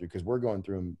are going through, because we're going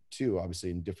through them too,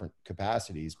 obviously in different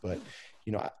capacities. But,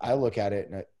 you know, I look at it,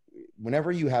 and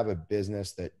whenever you have a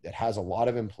business that has a lot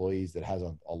of employees, that has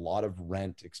a lot of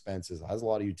rent expenses, has a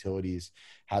lot of utilities,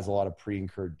 has a lot of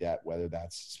pre-incurred debt, whether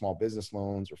that's small business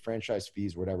loans or franchise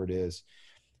fees, whatever it is,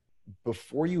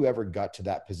 before you ever got to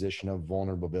that position of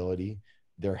vulnerability,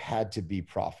 there had to be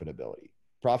profitability.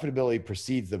 Profitability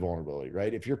precedes the vulnerability,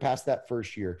 right? If you're past that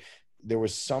first year, there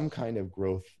was some kind of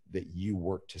growth that you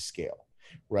worked to scale,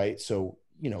 right? So,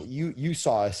 you know, you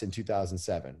saw us in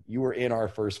 2007. You were in our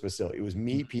first facility. It was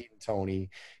me, Pete, and Tony.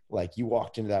 Like, you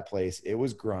walked into that place, it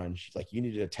was grunge. Like, you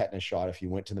needed a tetanus shot if you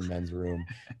went to the men's room.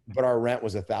 But our rent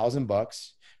was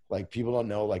 $1,000. Like, people don't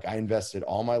know, like, I invested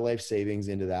all my life savings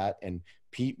into that, and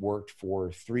Pete worked for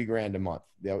 $3,000 a month.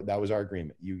 That was our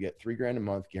agreement. You get $3,000 a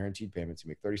month guaranteed payments. You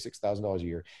make $36,000 a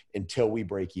year until we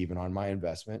break even on my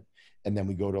investment. And then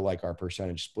we go to like our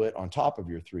percentage split on top of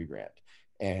your $3,000.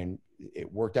 And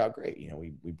it worked out great. You know,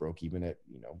 we broke even at,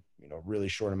 you know, really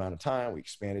short amount of time. We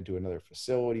expanded to another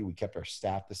facility. We kept our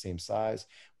staff the same size.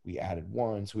 We added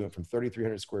one. So we went from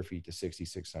 3,300 square feet to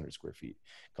 6,600 square feet.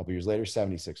 A couple of years later,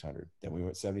 7,600. Then we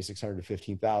went 7,600 to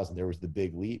 15,000. There was the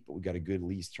big leap, but we got a good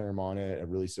lease term on it, a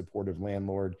really supportive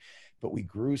landlord. But we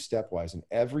grew stepwise. And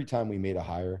every time we made a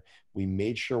hire, we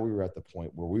made sure we were at the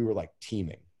point where we were like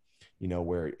teaming, you know,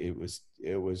 where it was,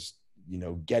 you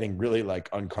know, getting really like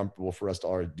uncomfortable for us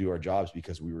to do our jobs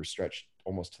because we were stretched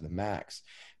almost to the max.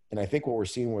 And I think what we're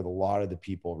seeing with a lot of the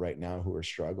people right now who are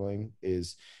struggling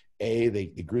is, A, they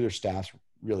grew their staffs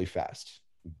really fast.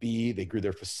 B, they grew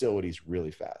their facilities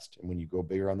really fast. And when you go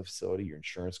bigger on the facility, your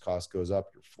insurance cost goes up,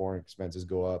 your flooring expenses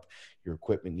go up, your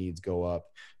equipment needs go up,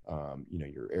 you know,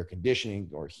 your air conditioning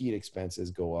or heat expenses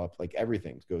go up, like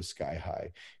everything goes sky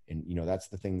high. And, you know, that's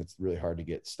the thing that's really hard to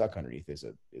get stuck underneath is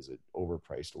an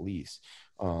overpriced lease.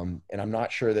 And I'm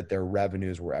not sure that their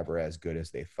revenues were ever as good as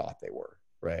they thought they were.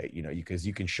 Right. You know, because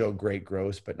you can show great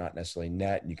gross, but not necessarily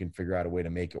net. And you can figure out a way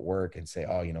to make it work and say,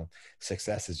 oh, you know,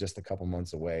 success is just a couple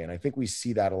months away. And I think we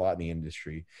see that a lot in the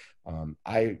industry.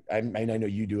 I know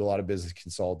you do a lot of business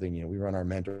consulting. You know, we run our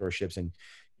mentorships, and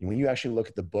when you actually look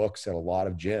at the books at a lot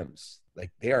of gyms, like,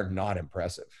 they are not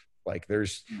impressive. Like,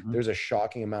 there's a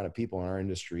shocking amount of people in our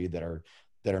industry that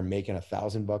are making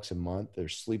 $1,000 a month. They're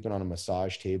sleeping on a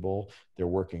massage table. They're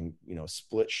working, you know,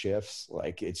 split shifts.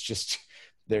 Like, it's just,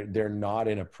 they're not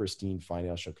in a pristine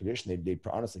financial condition. They'd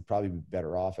honestly probably be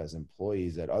better off as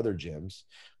employees at other gyms,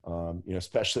 you know,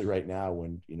 especially right now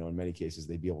when, you know, in many cases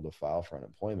they'd be able to file for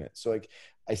unemployment. So, like,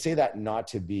 I say that not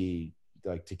to be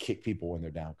like to kick people when they're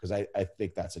down, because I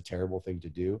think that's a terrible thing to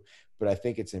do. But I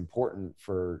think it's important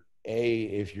for, A,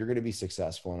 if you're going to be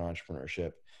successful in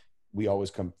entrepreneurship, we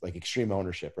always come like extreme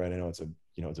ownership, right? I know it's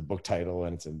a book title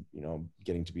and it's a, you know,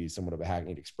 getting to be somewhat of a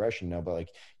hackneyed expression now, but like,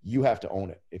 you have to own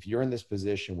it. If you're in this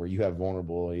position where you have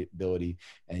vulnerability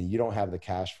and you don't have the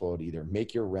cash flow to either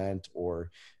make your rent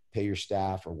or pay your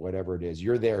staff or whatever it is,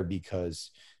 you're there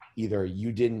because either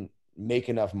you didn't make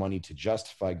enough money to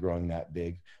justify growing that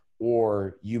big,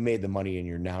 or you made the money and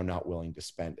you're now not willing to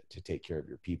spend it to take care of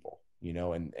your people, you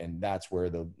know, and that's where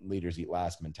the leaders eat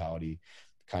last mentality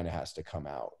kind of has to come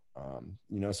out.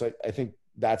 You know, so I think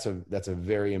that's a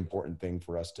very important thing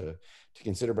for us to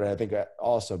consider. But I think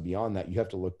also beyond that, you have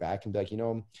to look back and be like, you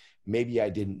know, maybe I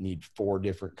didn't need 4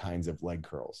 different kinds of leg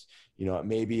curls. You know,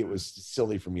 maybe it was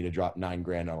silly for me to drop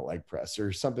 $9,000 on a leg press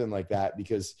or something like that,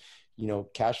 because, you know,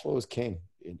 cash flow is king.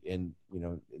 And, you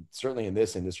know, certainly in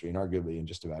this industry and arguably in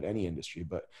just about any industry,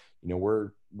 but, you know,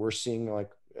 we're seeing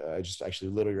like, I just actually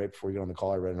literally right before we get on the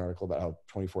call, I read an article about how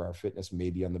 24-hour fitness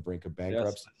may be on the brink of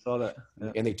bankruptcy. Yes, I saw that.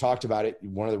 Yeah. And they talked about it.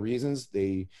 One of the reasons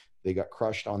they got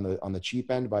crushed on the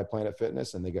cheap end by Planet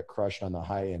Fitness, and they got crushed on the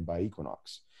high end by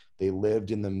Equinox. They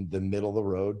lived in the middle of the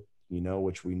road, you know,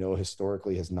 which we know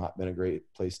historically has not been a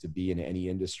great place to be in any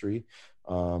industry.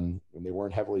 And they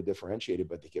weren't heavily differentiated,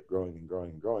 but they kept growing and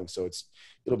growing and growing. So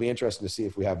it'll be interesting to see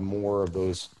if we have more of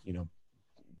those, you know,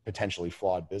 potentially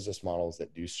flawed business models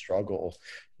that do struggle,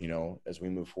 you know, as we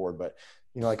move forward. But,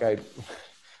 you know, like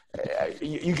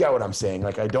You get what I'm saying.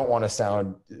 Like, I don't want to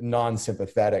sound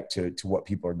non-sympathetic to what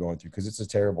people are going through, because it's a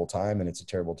terrible time, and it's a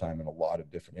terrible time in a lot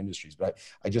of different industries. But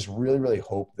I just really, really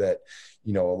hope that,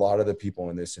 a lot of the people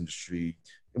in this industry,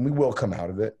 and we will come out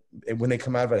of it. And when they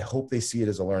come out of it, I hope they see it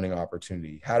as a learning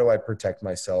opportunity. How do I protect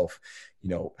myself?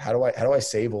 How do I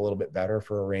save a little bit better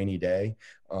for a rainy day?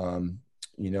 And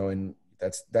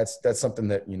that's something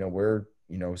that, we're,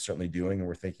 certainly doing. And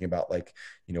we're thinking about, like,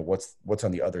 what's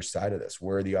on the other side of this?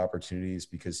 Where are the opportunities?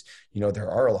 Because, there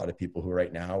are a lot of people who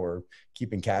right now are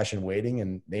keeping cash and waiting,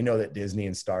 and they know that Disney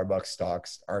and Starbucks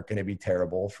stocks aren't going to be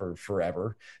terrible for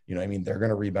forever. They're going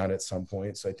to rebound at some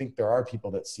point. So I think there are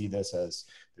people that see this as,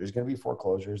 there's going to be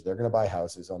foreclosures. They're going to buy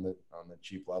houses on the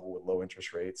cheap level with low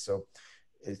interest rates. So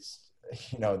it's,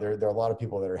 there are a lot of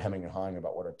people that are hemming and hawing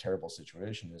about what a terrible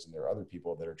situation is. And there are other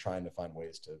people that are trying to find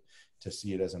ways to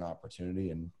see it as an opportunity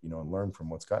and, and learn from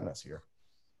what's gotten us here.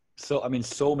 So, I mean,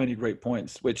 so many great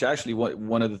points, which actually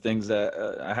one of the things that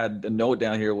I had a note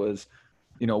down here was,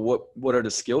 what are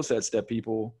the skill sets that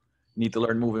people need to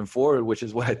learn moving forward, which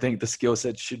is what I think the skill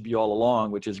set should be all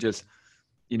along, which is just,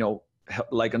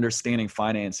 like understanding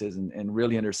finances and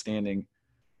really understanding,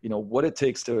 what it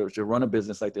takes to run a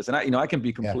business like this. And I can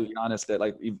be completely honest that,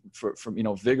 like,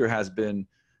 from Vigor has been,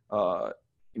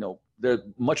 they're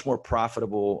much more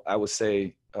profitable, I would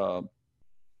say,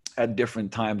 at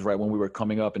different times, right? When we were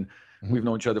coming up, and we've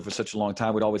known each other for such a long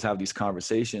time, we'd always have these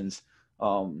conversations.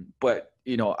 But,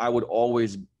 I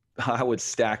would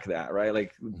stack that, right?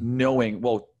 Like, knowing,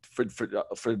 well, for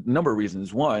a number of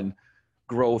reasons. One,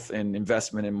 growth and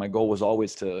investment. And my goal was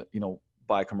always to,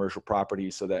 buy commercial property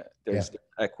so that there's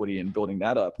equity in building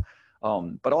that up.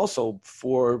 But also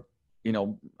for, I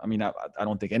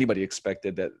don't think anybody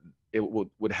expected that it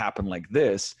would happen like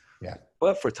this. Yeah.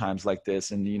 But for times like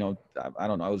this, and, I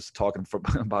don't know, I was talking for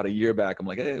about a year back. I'm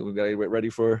like, hey, we got to get ready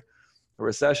for a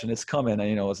recession. It's coming.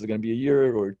 And, is it going to be a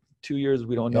year or 2 years?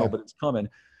 We don't know, but it's coming.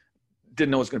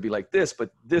 Didn't know it's going to be like this,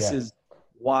 but this is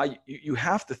why you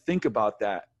have to think about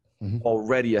that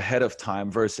already ahead of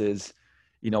time versus,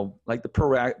 like the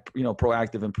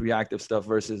proactive and reactive stuff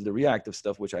versus the reactive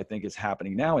stuff, which I think is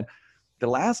happening now. And the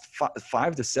last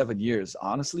 5 to 7 years,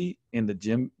 honestly, in the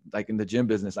gym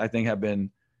business, I think have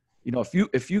been,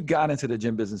 if you got into the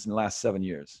gym business in the last 7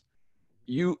 years,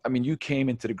 you came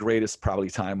into the greatest probably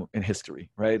time in history,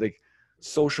 right? Like,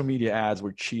 social media ads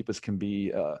were cheap as can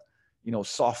be,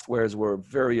 softwares were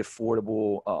very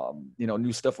affordable.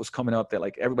 New stuff was coming up that,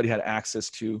 like, everybody had access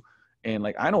to. And,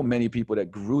 like, I know many people that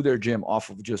grew their gym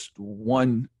off of just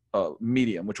one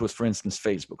medium, which was, for instance,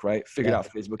 Facebook, right? Figured out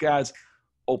Facebook ads,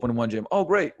 open one gym. Oh,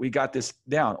 great. We got this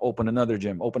down. Open another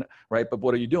gym, right? But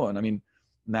what are you doing? I mean,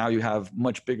 now you have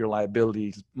much bigger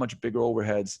liabilities, much bigger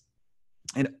overheads,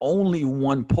 and only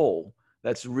one pull.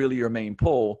 That's really your main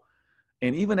pull.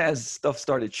 And even as stuff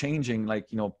started changing, like,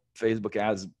 Facebook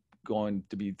ads going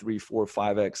to be 3, 4,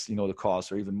 5x, the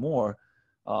cost or even more,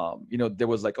 there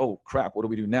was like, oh crap, what do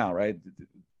we do now? Right?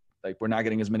 Like, we're not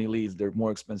getting as many leads. They're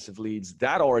more expensive leads.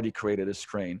 That already created a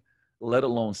strain, let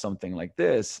alone something like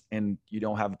this. And you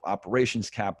don't have operations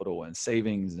capital and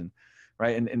savings and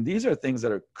right. And these are things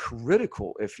that are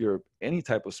critical if you're any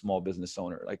type of small business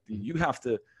owner. Like, you have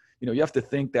to, you have to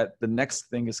think that the next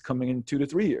thing is coming in 2 to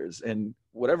 3 years and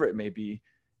whatever it may be,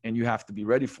 and you have to be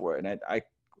ready for it. And I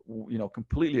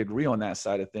completely agree on that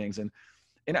side of things. And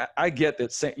I get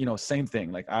that same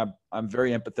thing. Like, I'm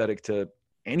very empathetic to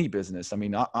any business. I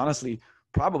mean, honestly,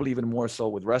 probably even more so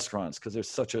with restaurants, because there's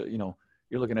such a,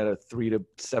 you're looking at a 3 to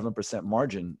 7%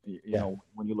 margin,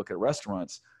 when you look at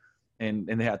restaurants, and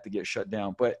they have to get shut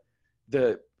down. But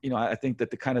I think that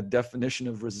the kind of definition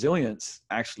of resilience,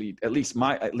 actually, at least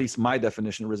my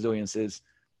definition of resilience is,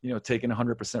 taking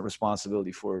 100%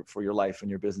 responsibility for your life and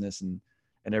your business and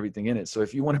everything in it. So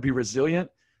if you want to be resilient,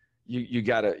 you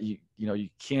gotta, you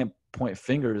can't point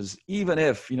fingers, even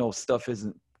if, stuff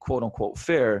isn't quote unquote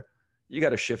fair. You got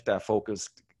to shift that focus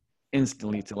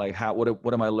instantly to, like,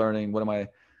 what am I learning? What am I,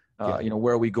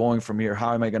 where are we going from here?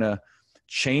 How am I going to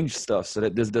change stuff so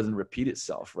that this doesn't repeat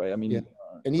itself? Right. I mean,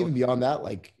 and even beyond that,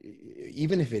 like,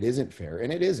 even if it isn't fair,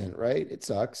 and it isn't, right? It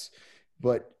sucks,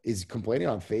 but is complaining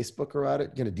on Facebook about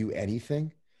it going to do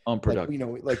anything?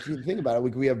 Unproductive. Like you think about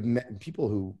it, we have people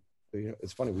who,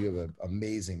 it's funny. We have an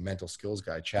amazing mental skills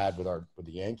guy, Chad, with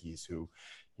the Yankees, who,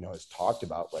 has talked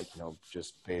about, like,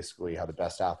 just basically how the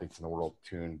best athletes in the world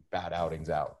tune bad outings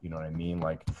out. You know what I mean?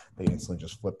 Like, they instantly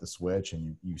just flip the switch,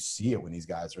 and you see it when these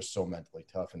guys are so mentally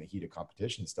tough in the heat of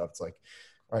competition stuff. It's like,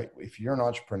 all right, if you're an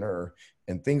entrepreneur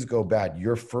and things go bad,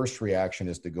 your first reaction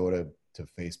is to go to to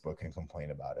Facebook and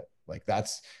complain about it. Like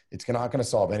it's not going to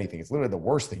solve anything. It's literally the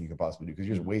worst thing you could possibly do because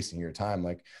you're just wasting your time.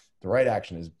 Like the right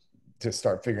action is to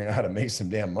start figuring out how to make some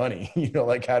damn money.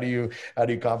 Like how do you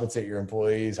compensate your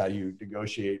employees? How do you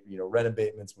negotiate, rent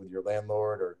abatements with your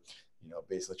landlord, or,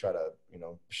 basically try to,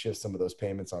 shift some of those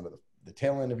payments onto the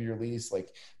tail end of your lease.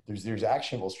 Like there's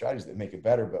actionable strategies that make it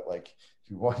better. But like,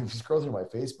 if you scroll through my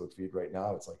Facebook feed right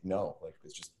now, it's like, no, like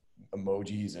it's just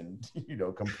emojis and,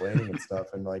 complaining and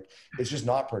stuff. And like, it's just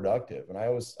not productive. And I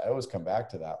always come back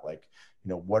to that. Like,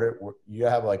 what you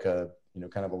have like a,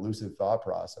 kind of a lucid thought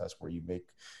process where you make,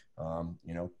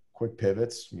 quick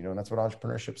pivots, and that's what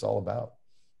entrepreneurship's all about.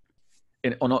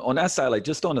 And on that side, like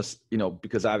just on us,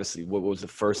 because obviously what was the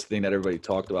first thing that everybody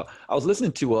talked about? I was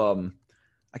listening to,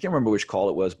 I can't remember which call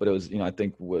it was, but it was, I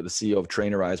think what the CEO of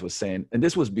Trainerize was saying, and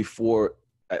this was before,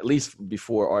 at least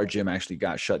before our gym actually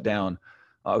got shut down.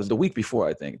 It was the week before,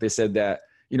 I think. They said that,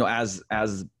 as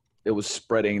it was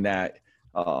spreading that,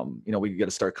 we got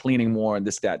to start cleaning more and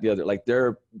this, that, the other. Like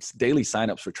their daily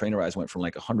signups for Trainerize went from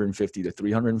like 150 to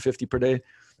 350 per day.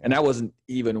 And that wasn't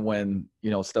even when,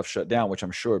 stuff shut down, which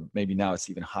I'm sure maybe now it's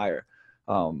even higher,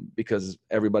 because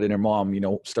everybody and their mom,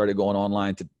 started going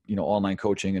online to, online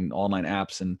coaching and online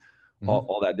apps and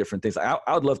all that different things. I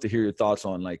would love to hear your thoughts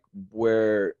on like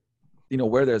where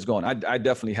there's going. I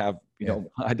definitely have,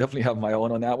 I definitely have my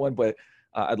own on that one, but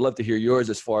I'd love to hear yours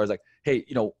as far as like, hey,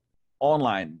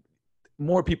 online,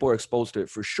 more people are exposed to it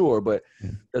for sure, but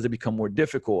does it become more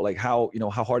difficult? Like how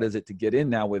hard is it to get in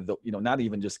now with the, not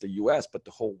even just the US, but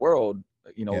the whole world,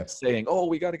 saying, oh,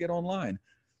 we got to get online.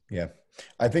 Yeah.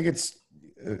 I think it's,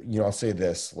 I'll say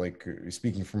this, like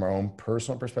speaking from our own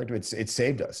personal perspective, it's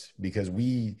saved us because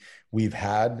we've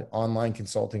had online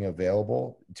consulting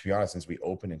available, to be honest, since we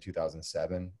opened in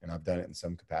 2007, and I've done it in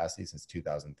some capacity since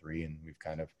 2003. And we've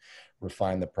kind of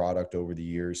refined the product over the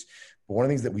years. But one of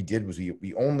the things that we did was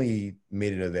we only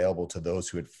made it available to those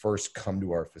who had first come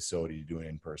to our facility to do an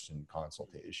in-person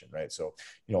consultation, right? So,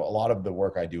 a lot of the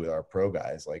work I do with our pro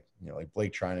guys, like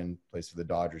Blake Trinan plays for the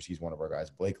Dodgers. He's one of our guys.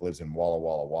 Blake lives in Walla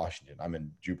Walla, Washington. I'm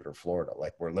in Jupiter, Florida.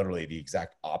 Like we're literally the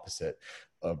exact opposite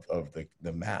of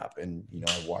the map. And,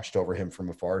 I watched over him from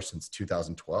afar since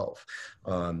 2012.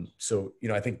 So,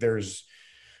 I think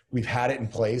we've had it in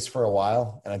place for a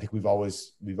while. And I think we've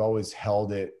always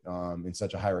held it in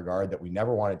such a high regard that we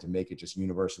never wanted to make it just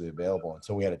universally available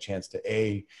until we had a chance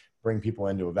to bring people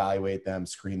in to evaluate them,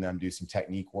 screen them, do some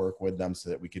technique work with them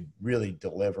so that we could really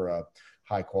deliver a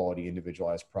high quality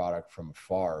individualized product from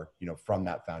afar, from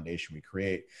that foundation we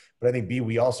create. But I think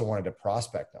we also wanted to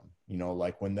prospect them,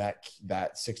 like when that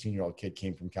 16-year-old kid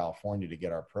came from California to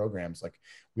get our programs, like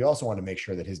we also wanted to make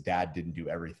sure that his dad didn't do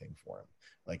everything for him.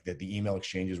 Like that the email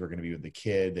exchanges were going to be with the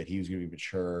kid, that he was going to be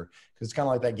mature. Cause it's kind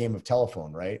of like that game of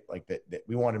telephone, right? Like that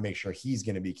we want to make sure he's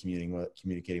going to be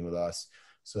communicating with us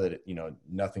so that,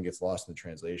 nothing gets lost in the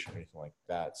translation or anything like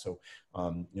that. So,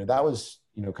 that was,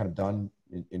 kind of done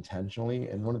intentionally.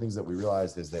 And one of the things that we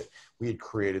realized is that we had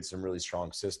created some really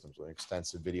strong systems with an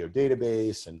extensive video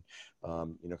database and,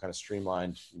 kind of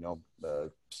streamlined,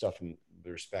 stuff in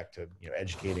respect to,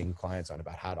 educating clients on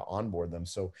about how to onboard them.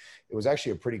 So it was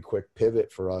actually a pretty quick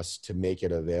pivot for us to make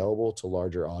it available to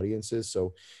larger audiences.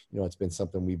 So, it's been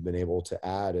something we've been able to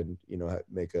add and,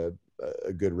 make a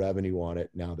good revenue on it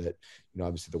now that,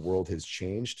 obviously the world has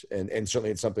changed. And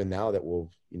certainly it's something now that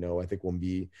will, I think we'll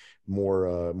be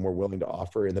more willing to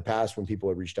offer. In the past, when people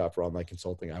have reached out for online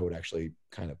consulting, I would actually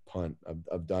kind of punt.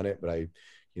 I've done it, but I,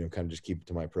 kind of just keep it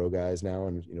to my pro guys now.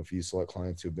 And, for you select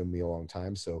clients who've been with me a long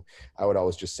time. So I would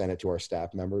always just send it to our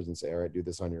staff members and say, all right, do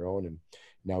this on your own. And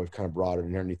now we've kind of brought it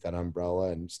underneath that umbrella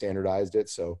and standardized it.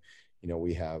 So,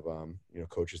 we have,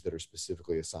 coaches that are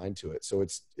specifically assigned to it. So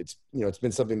it's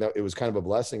been something that it was kind of a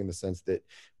blessing in the sense that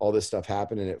all this stuff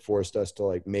happened and it forced us to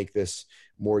like make this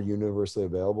more universally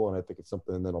available. And I think it's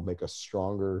something that'll make us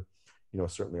stronger,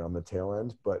 certainly on the tail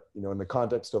end, but, in the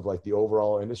context of like the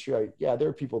overall industry, there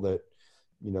are people that,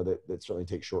 that certainly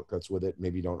take shortcuts with it.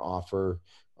 Maybe don't offer,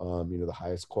 the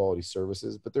highest quality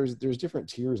services, but there's different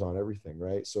tiers on everything.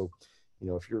 Right. So,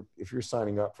 if you're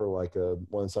signing up for like a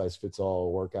one size fits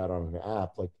all workout on an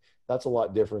app, like that's a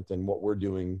lot different than what we're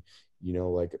doing.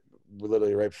 Like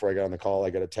literally right before I got on the call,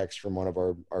 I got a text from one of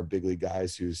our big league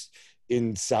guys who's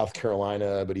in South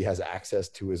Carolina, but he has access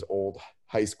to his old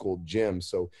high school gym.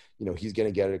 So, he's going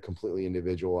to get a completely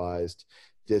individualized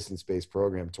distance-based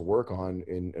program to work on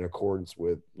in accordance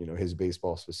with, his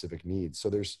baseball specific needs. So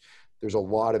there's a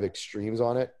lot of extremes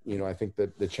on it. I think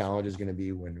that the challenge is going to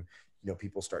be when,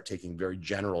 people start taking very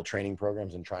general training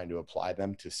programs and trying to apply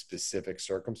them to specific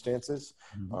circumstances.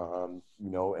 And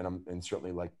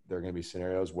certainly like there are going to be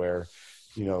scenarios where,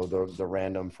 you know, the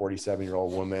random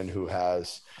 47-year-old woman who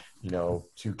has, you know,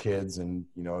 2 kids and,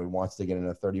 you know, wants to get in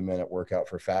a 30-minute workout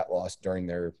for fat loss during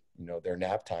their, you know, their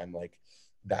nap time. Like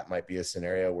that might be a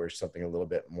scenario where something a little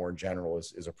bit more general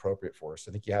is appropriate for us.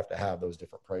 I think you have to have those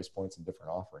different price points and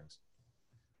different offerings.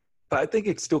 But I think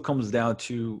it still comes down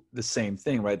to the same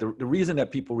thing, right? The reason that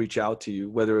people reach out to you,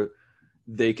 whether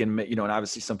they can make, you know, and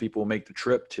obviously some people make the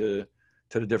trip to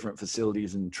the different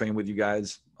facilities and train with you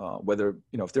guys, whether,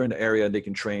 you know, if they're in the area, they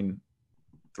can train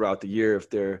throughout the year. If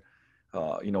they're,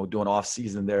 you know, doing off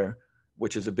season there,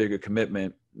 which is a bigger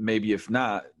commitment, maybe if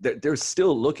not, they're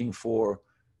still looking for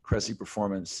Cressy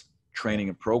Performance training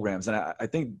and programs. And I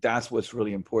think that's what's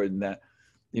really important, that,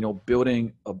 you know,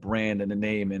 building a brand and a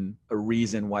name and a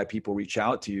reason why people reach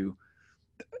out to you.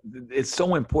 It's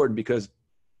so important because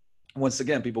once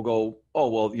again, people go, oh,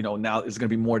 well, you know, now there's going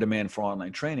to be more demand for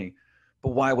online training,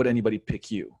 but why would anybody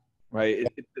pick you? Right.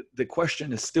 The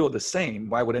question is still the same.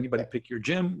 Why would anybody pick your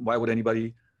gym? Why would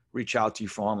anybody reach out to you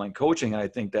for online coaching? And I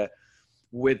think that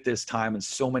with this time and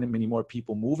so many more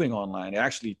people moving online,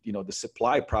 actually, you know, the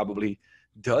supply probably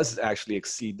does actually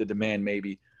exceed the demand,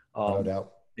 maybe. No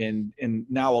doubt. And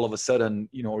now all of a sudden,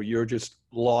 you know, you're just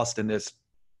lost in this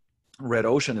red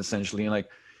ocean essentially. And like,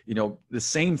 you know, the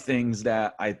same things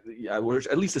that I wish,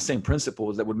 at least the same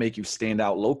principles that would make you stand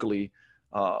out locally,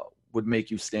 would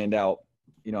make you stand out,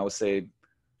 you know, I would say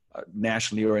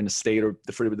nationally or in the state, or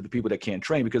for the people that can't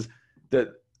train. Because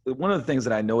one of the things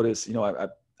that I noticed, you know,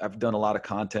 I've done a lot of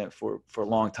content for a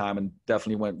long time and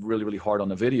definitely went really hard on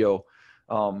the video,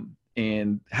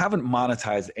 and haven't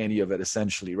monetized any of it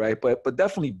essentially. Right. But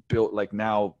definitely built, like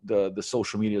now the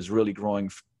social media is really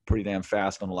growing pretty damn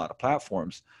fast on a lot of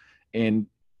platforms. And,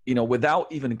 you know,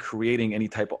 without even creating any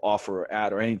type of offer or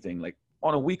ad or anything, like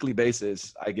on a weekly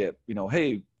basis, I get, you know,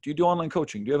 hey, do you do online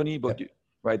coaching? Do you have an ebook? Yeah.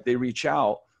 Right. They reach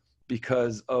out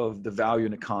because of the value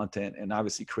in the content and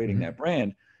obviously creating that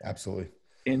brand. Absolutely.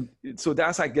 And so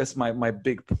that's, I guess, my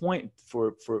big point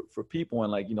for people.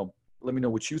 And like, you know, let me know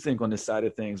what you think on this side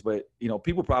of things. But, you know,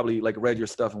 people probably like read your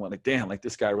stuff and went like, damn, like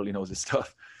this guy really knows his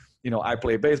stuff. You know, I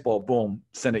play baseball, boom,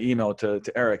 send an email to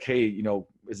Eric. Hey, you know,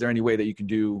 is there any way that you can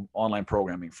do online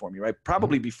programming for me? Right.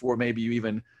 Probably before maybe you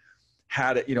even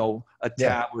had, you know, a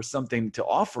tab or something to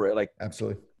offer it. Like,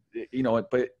 absolutely. You know,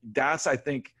 but that's, I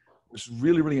think, it's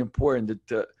really important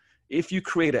to if you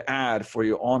create an ad for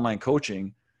your online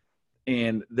coaching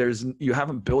and you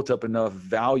haven't built up enough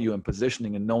value and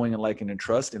positioning and knowing and liking and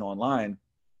trusting online,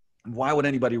 why would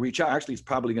anybody reach out? Actually, it's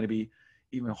probably going to be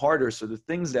even harder. So the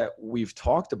things that we've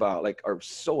talked about like are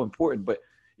so important. But,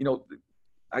 you know,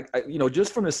 I you know,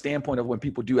 just from the standpoint of when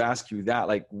people do ask you that,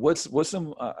 like what's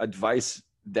some advice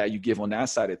that you give on that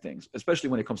side of things, especially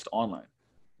when it comes to online?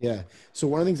 Yeah. So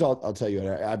one of the things I'll tell you,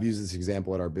 and I've used this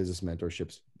example at our business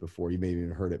mentorships before, you may have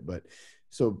even heard it, but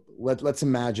so let's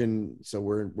imagine, so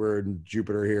we're in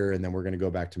Jupiter here, and then we're going to go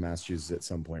back to Massachusetts at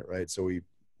some point, right? So we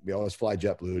always fly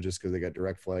JetBlue just because they got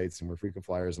direct flights and we're frequent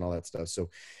flyers and all that stuff. So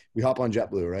we hop on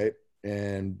JetBlue, right?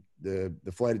 And the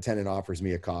flight attendant offers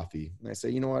me a coffee, and I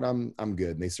say, you know what, I'm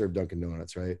good. And they serve Dunkin'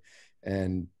 Donuts, right?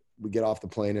 And we get off the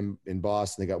plane in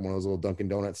Boston. They got one of those little Dunkin'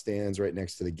 Donut stands right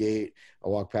next to the gate. I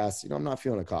walk past, you know, I'm not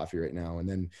feeling a coffee right now. And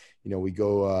then, you know, we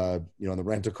go, you know, on the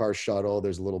rental car shuttle,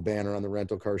 there's a little banner on the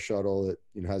rental car shuttle that,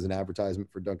 you know, has an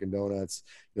advertisement for Dunkin' Donuts.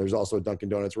 There's also a Dunkin'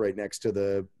 Donuts right next to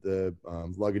the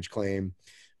luggage claim.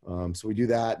 So we do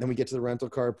that. Then we get to the rental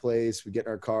car place. We get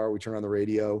in our car. We turn on the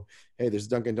radio. Hey, there's a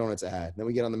Dunkin' Donuts ad. Then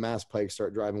we get on the Mass Pike,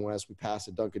 start driving west. We pass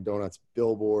a Dunkin' Donuts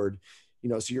billboard. You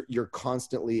know, so you're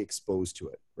constantly exposed to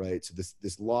it, right? So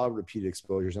this law of repeated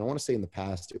exposures, and I want to say in the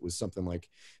past, it was something like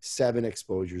 7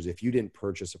 exposures. If you didn't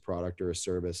purchase a product or a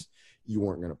service, you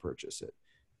weren't going to purchase it.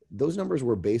 Those numbers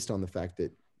were based on the fact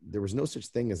that there was no such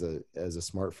thing as a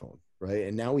smartphone, right?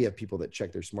 And now we have people that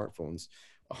check their smartphones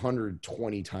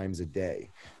 120 times a day.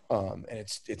 And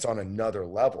it's on another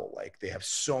level. Like they have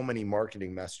so many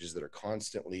marketing messages that are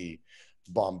constantly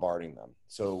bombarding them.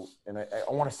 So, and I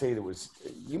want to say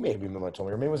you may have even told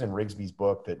me, or maybe it was in Rigsby's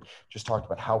book that just talked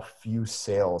about how few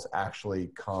sales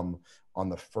actually come on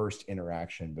the first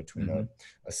interaction between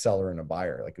a seller and a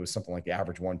buyer. Like it was something like the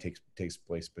average one takes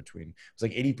place between, it was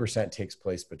like 80% takes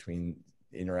place between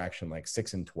interaction, like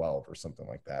 6 and 12 or something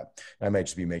like that. I might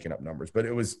just be making up numbers, but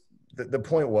it was, the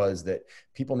point was that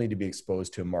people need to be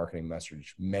exposed to a marketing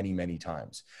message many, many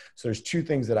times. So there's 2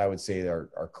 things that I would say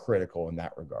are critical in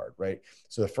that regard, right?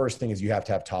 So the first thing is you have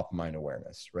to have top of mind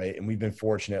awareness, right? And we've been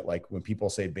fortunate, like when people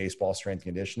say baseball strength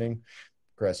and conditioning,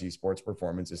 Cressy Sports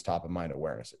Performance is top of mind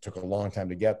awareness. It took a long time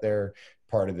to get there.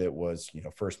 Part of it was,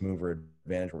 first mover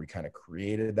advantage, where we kind of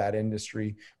created that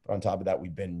industry. But on top of that,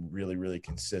 we've been really, really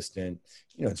consistent.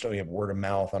 And so we have word of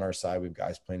mouth on our side. We have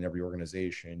guys playing in every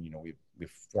organization. We have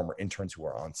former interns who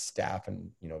are on staff and,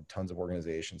 tons of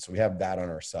organizations. So we have that on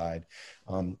our side.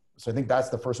 So I think that's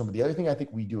the first one. But the other thing I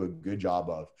think we do a good job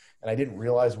of, and I didn't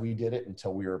realize we did it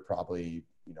until we were probably,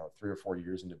 3 or 4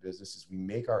 years into business, is we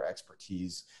make our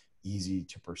expertise easy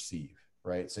to perceive,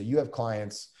 right? So you have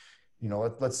clients,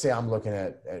 let's say I'm looking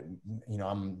at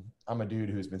I'm a dude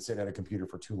who's been sitting at a computer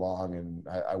for too long, and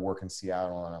I work in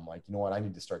Seattle, and I'm like, you know what, I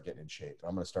need to start getting in shape.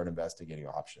 I'm going to start investigating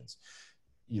options.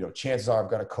 Chances are I've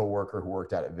got a coworker who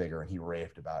worked out at Vigor and he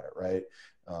raved about it, right?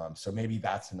 So maybe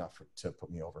that's enough to put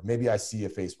me over. Maybe I see a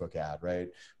Facebook ad, right?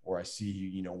 Or I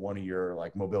see, one of your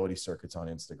like mobility circuits on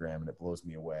Instagram and it blows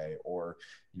me away. Or,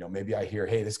 maybe I hear,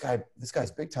 hey, this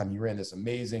guy's big time. You ran this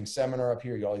amazing seminar up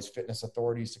here. You got all these fitness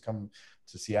authorities to come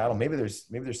to Seattle. Maybe there's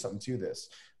something to this.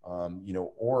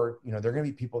 Or they're going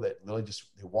to be people that literally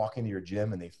they walk into your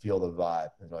gym and they feel the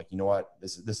vibe and they're like, you know what,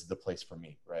 this is the place for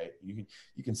me, right? You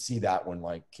can see that when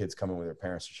like kids come in with their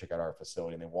parents to check out our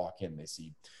facility and they walk in, they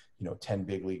see, 10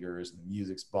 big leaguers and the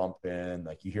music's bumping.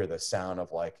 Like you hear the sound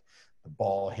of like the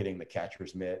ball hitting the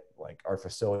catcher's mitt. Like our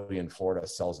facility in Florida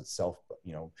sells itself,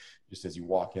 just as you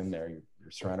walk in there, you're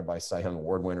surrounded by Cy Young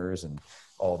Award winners and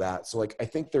all that. So like, I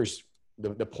think there's,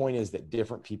 the point is that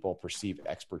different people perceive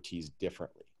expertise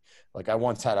differently. Like I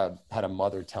once had a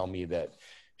mother tell me that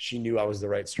she knew I was the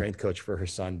right strength coach for her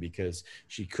son because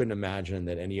she couldn't imagine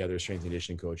that any other strength and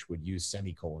conditioning coach would use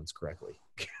semicolons correctly.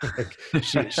 Like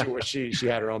she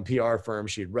had her own PR firm.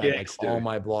 She had read all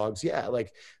my blogs. Yeah.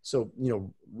 Like, so,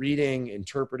 reading,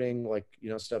 interpreting, like,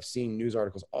 stuff, seeing news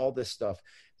articles, all this stuff,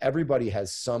 everybody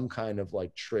has some kind of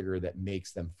like trigger that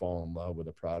makes them fall in love with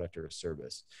a product or a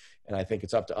service. And I think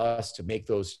it's up to us to make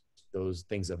those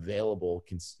things available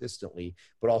consistently,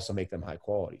 but also make them high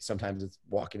quality. Sometimes it's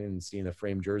walking in and seeing a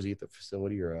framed jersey at the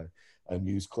facility or a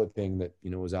news clipping that,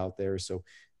 was out there. So,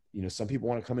 some people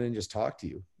want to come in and just talk to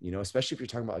you, especially if you're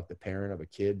talking about like the parent of a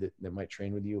kid that might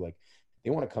train with you. Like they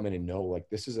want to come in and know, like,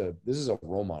 this is a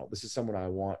role model. This is someone I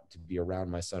want to be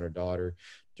around my son or daughter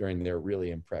during their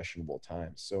really impressionable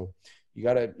times. So you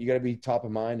gotta be top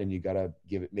of mind, and you gotta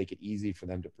make it easy for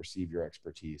them to perceive your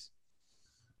expertise.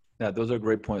 Yeah, those are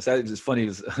great points. That is just funny.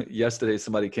 Yesterday,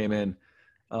 somebody came in,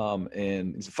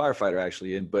 and he's a firefighter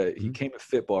actually, but he came to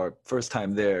Fit Bar, first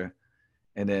time there,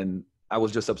 and then I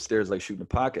was just upstairs like shooting a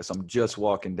podcast. So I'm just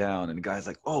walking down, and the guy's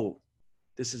like, "Oh,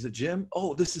 this is a gym?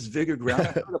 Oh, this is Vigor Ground.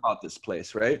 I heard about this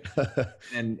place, right?"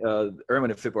 And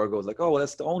Erwin at Fit Bar goes like, "Oh, well,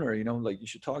 that's the owner. Like you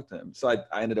should talk to him." So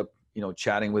I ended up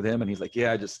chatting with him, and he's like,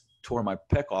 "Yeah, I just tore my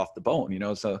pec off the bone,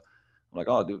 So I'm like,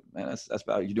 "Oh, dude, man, that's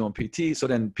about it. You doing PT?" So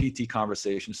then PT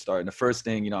conversation started. And the first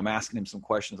thing, I'm asking him some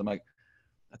questions. I'm like,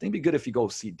 "I think it'd be good if you go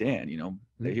see Dan.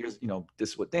 Here's,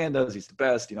 this is what Dan does. He's the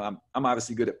best. I'm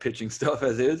obviously good at pitching stuff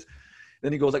as is."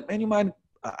 Then he goes like, "Man, you mind?"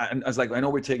 I was like, "I know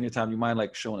we're taking your time. You mind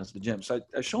like showing us the gym?" So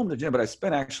I show him the gym, but I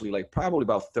spent actually like probably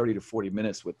about 30 to 40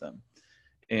 minutes with them.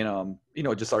 And,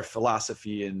 just our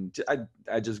philosophy. And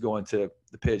I just go into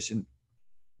the pitch, and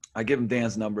I give him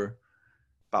Dan's number.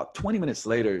 About 20 minutes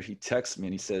later, he texts me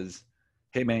and he says,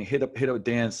 "Hey man, hit up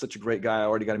Dan. Such a great guy. I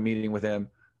already got a meeting with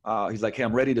him." He's like, "Hey,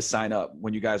 I'm ready to sign up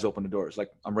when you guys open the doors." Like,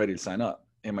 I'm ready to sign up,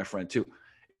 and my friend too.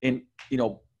 And,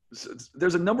 so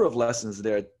there's a number of lessons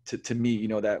there to me,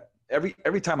 that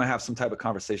every time I have some type of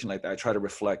conversation like that, I try to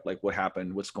reflect like what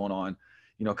happened, what's going on,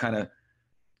 kind of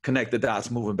connect the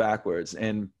dots moving backwards.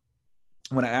 And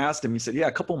when I asked him, he said, "Yeah,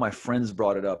 a couple of my friends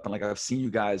brought it up. And like, I've seen you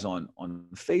guys on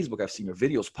Facebook. I've seen your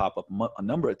videos pop up a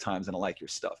number of times, and I like your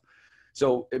stuff."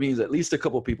 So it means at least a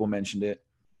couple of people mentioned it.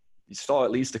 He saw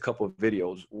at least a couple of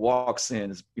videos, walks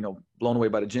in, is, blown away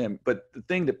by the gym. But the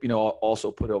thing that,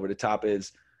 also put over the top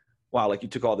is, wow, like you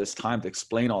took all this time to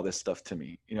explain all this stuff to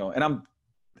me, and I'm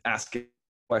asking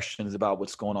questions about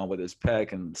what's going on with his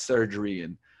pec and surgery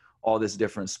and all this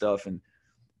different stuff.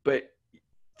 But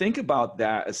think about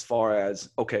that as far as,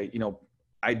 okay,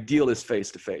 ideal is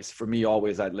face-to-face. For me,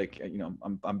 always, I'd like,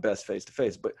 I'm best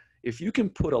face-to-face. But if you can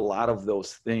put a lot of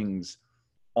those things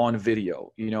on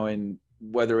video, and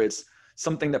whether it's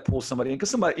something that pulls somebody in, because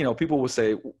somebody, people will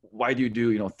say, "Why do you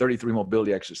do, 33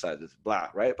 mobility exercises, blah,"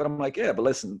 right? But I'm like, yeah, but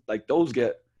listen, like those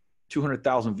get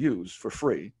 200,000 views for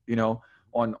free,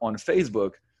 on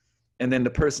Facebook. And then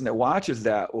the person that watches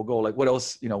that will go like, what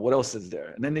else is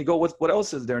there? And then they go, what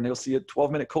else is there? And they'll see a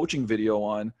 12-minute coaching video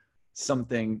on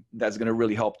something that's going to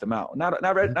really help them out. Not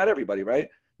everybody, right?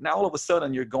 Now, all of a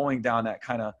sudden you're going down that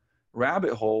kind of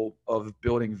rabbit hole of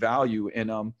building value. And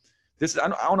I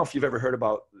don't know if you've ever heard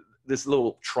about this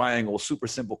little triangle, super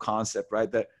simple concept,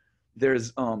 right? That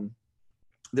there's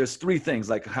three things,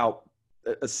 like how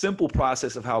a simple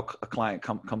process of how a client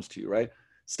comes to you, right?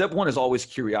 Step one is always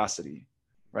curiosity,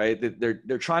 right?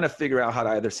 They're trying to figure out how to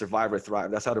either survive or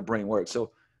thrive. That's how the brain works.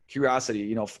 So curiosity,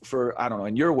 you know, for, I don't know,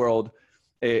 in your world,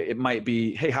 it might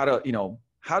be, hey, how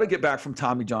to get back from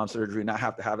Tommy John surgery and not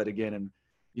have to have it again, and,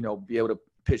 you know, be able to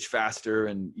pitch faster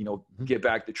and, you know, get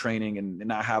back to training and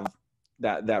not have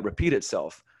that repeat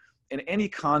itself. And any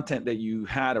content that you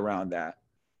had around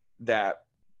that,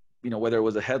 you know, whether it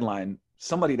was a headline,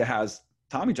 somebody that has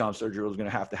Tommy John surgery was going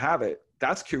to have it.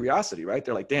 That's curiosity, right?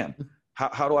 They're like, damn,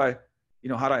 how do I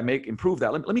improve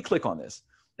that? Let me click on this.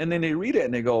 And then they read it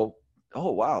and they go,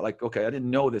 oh, wow. Like, okay, I didn't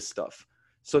know this stuff.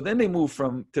 So then they move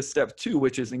to step two,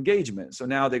 which is engagement. So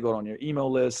now they go on your email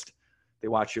list, they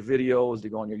watch your videos, they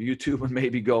go on your YouTube and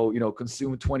maybe go, you know,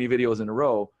 consume 20 videos in a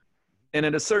row. And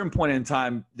at a certain point in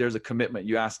time, there's a commitment.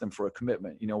 You ask them for a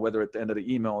commitment, you know, whether at the end of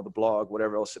the email, the blog,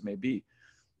 whatever else it may be.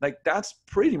 Like, that's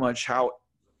pretty much how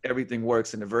everything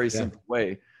works in a very simple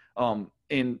way.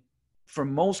 And for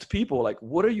most people, like,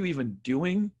 what are you even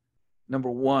doing? Number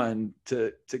one,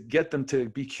 to get them to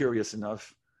be curious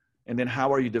enough. And then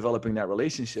how are you developing that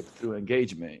relationship through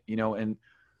engagement, you know? And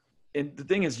the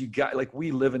thing is,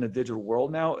 we live in a digital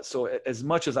world now. So as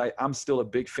much as I'm still a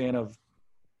big fan of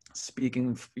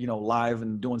speaking, you know, live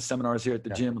and doing seminars here at the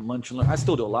gym and lunch and learn, I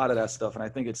still do a lot of that stuff. And I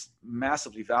think it's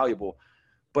massively valuable.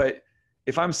 But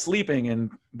if I'm sleeping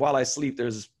and while I sleep,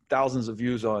 there's thousands of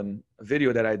views on a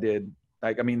video that I did,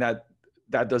 like, I mean, that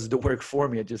does the work for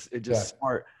me. It just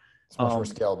smart. It's much more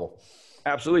scalable.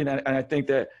 Absolutely. And I think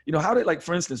that, you know, how did, like,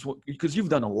 for instance, because you've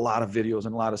done a lot of videos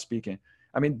and a lot of speaking,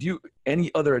 I mean, do you any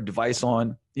other advice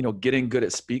on, you know, getting good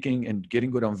at speaking and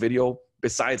getting good on video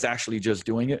besides actually just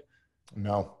doing it?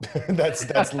 No,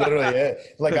 that's literally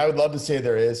it. Like, I would love to say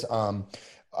there is.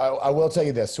 I will tell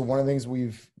you this. So one of the things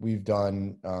we've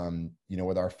done, you know,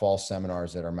 with our fall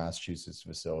seminars at our Massachusetts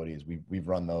facilities, we've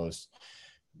run those.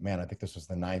 Man, I think this was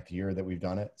the 9th year that we've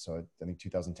done it. So I think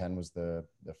 2010 was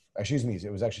excuse me,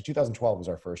 it was actually 2012 was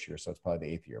our first year. So it's probably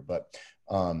the 8th year. But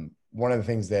one of the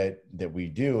things that we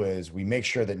do is we make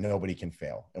sure that nobody can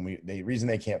fail. And the reason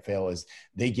they can't fail is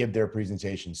they give their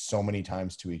presentation so many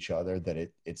times to each other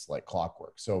that it's like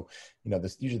clockwork. So, you know,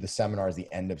 usually the seminar is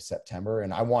the end of September,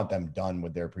 and I want them done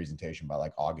with their presentation by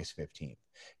like August 15th.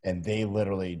 And they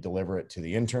literally deliver it to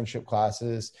the internship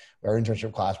classes. Our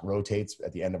internship class rotates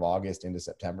at the end of August into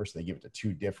September. So they give it to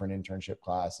 2 different internship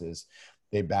classes.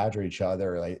 They badger each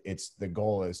other. Like, the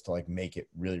goal is to, like, make it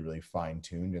really, really fine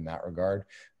tuned in that regard.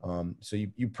 So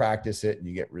you practice it and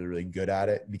you get really, really good at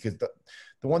it, because the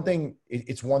one thing,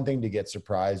 it's one thing to get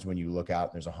surprised when you look out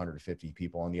and there's 150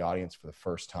 people in the audience for the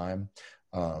first time.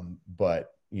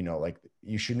 But, you know, like,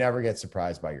 you should never get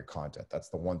surprised by your content. That's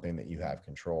the one thing that you have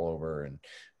control over, and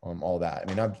all that.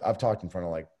 I mean, I've talked in front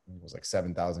of, like, it was like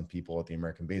 7,000 people at the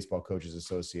American Baseball Coaches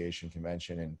Association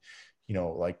convention. And, you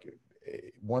know, like,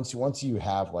 once you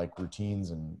have, like,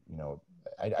 routines, and, you know,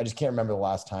 I just can't remember the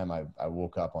last time I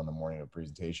woke up on the morning of a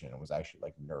presentation and was actually,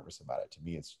 like, nervous about it. To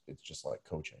me, it's just like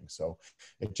coaching. So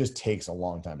it just takes a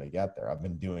long time to get there. I've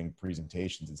been doing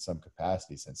presentations in some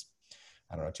capacity since,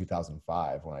 I don't know,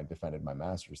 2005, when I defended my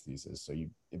master's thesis. So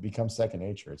it becomes second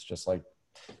nature. It's just like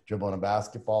dribbling a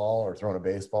basketball or throwing a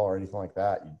baseball or anything like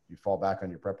that. You fall back on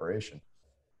your preparation.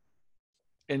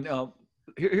 And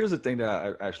here's the thing that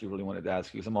I actually really wanted to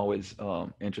ask you, because I'm always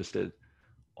interested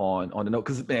on the note.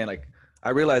 Because, man, like, I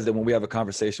realized that when we have a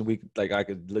conversation, I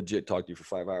could legit talk to you for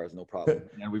 5 hours, no problem.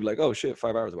 And we'd be like, oh shit,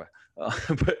 5 hours away.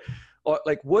 But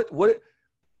like, what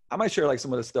I might share, like,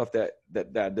 some of the stuff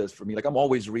that does for me. Like, I'm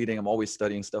always reading, I'm always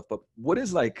studying stuff, but what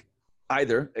is, like,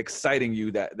 either exciting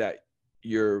you that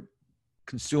you're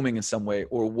consuming in some way,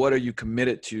 or what are you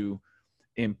committed to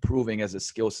improving as a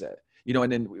skill set? You know,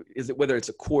 and then whether it's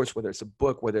a course, whether it's a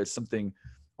book, whether it's something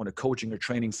on a coaching or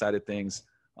training side of things.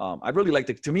 I'd really like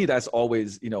to me, that's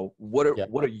always, you know, what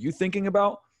are you thinking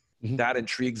about? Mm-hmm. That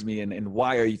intrigues me. And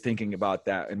why are you thinking about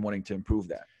that and wanting to improve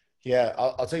that? Yeah,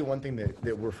 I'll tell you one thing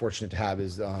that we're fortunate to have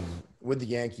is with the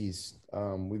Yankees,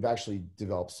 we've actually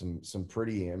developed some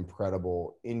pretty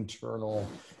incredible internal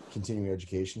continuing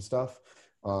education stuff.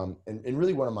 And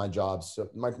really one of my jobs, so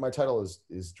my title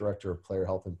is Director of Player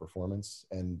Health and Performance.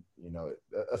 And, you know,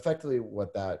 effectively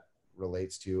what that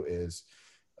relates to is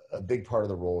a big part of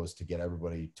the role is to get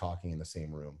everybody talking in the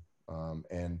same room.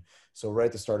 And so right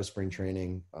at the start of spring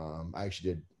training, I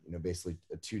actually did, you know, basically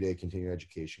a 2-day continuing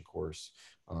education course.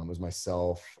 It was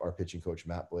myself, our pitching coach,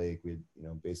 Matt Blake. We had, you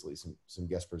know, basically some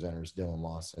guest presenters, Dylan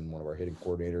Lawson, one of our hitting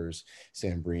coordinators,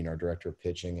 Sam Breen, our director of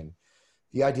pitching. And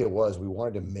the idea was we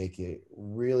wanted to make it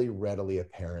really readily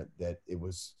apparent that it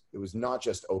was not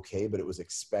just okay, but it was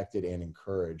expected and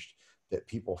encouraged that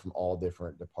people from all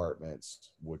different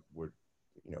departments would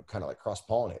kind of like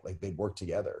cross-pollinate, like they'd work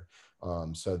together.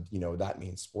 So that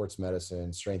means sports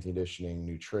medicine, strength and conditioning,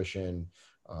 nutrition,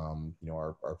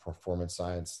 our performance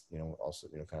science, also,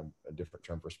 kind of a different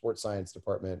term for sports science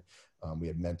department. We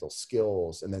have mental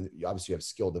skills, and then obviously you have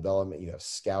skill development, you have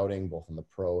scouting, both on the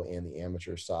pro and the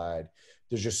amateur side.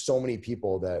 There's just so many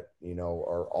people that,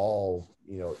 are all,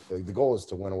 the goal is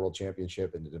to win a world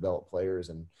championship and to develop players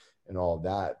and all of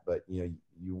that. But,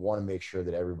 you want to make sure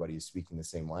that everybody is speaking the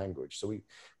same language. So we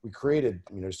created,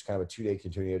 just kind of a 2-day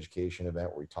continuing education event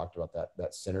where we talked about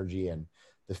that synergy, and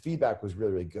the feedback was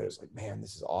really, really good. It's like, man,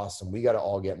 this is awesome. We got to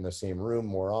all get in the same room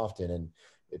more often. And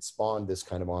it spawned this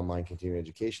kind of online continuing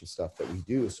education stuff that we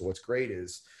do. So what's great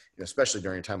is, especially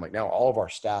during a time like now, all of our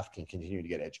staff can continue to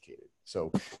get educated.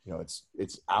 So,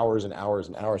 it's hours and hours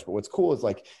and hours. But what's cool is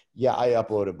like, yeah, I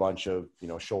upload a bunch of,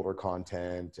 shoulder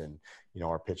content, and,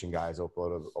 our pitching guys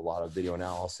upload a lot of video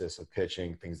analysis of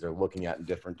pitching, things they're looking at in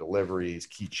different deliveries,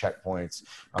 key checkpoints.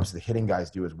 Obviously the hitting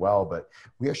guys do as well, but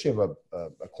we actually have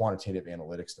a quantitative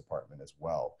analytics department as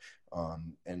well.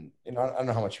 And I don't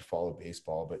know how much you follow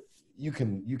baseball, but you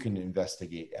can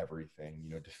investigate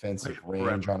everything, defensive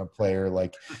range on a player,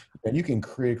 and you can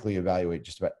critically evaluate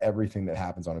just about everything that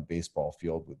happens on a baseball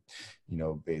field with,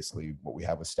 basically what we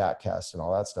have with StatCast and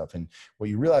all that stuff. And what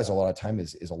you realize a lot of time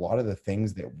is a lot of the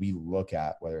things that we look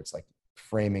at, whether it's like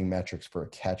framing metrics for a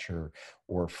catcher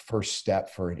or first step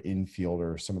for an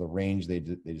infielder, some of the range they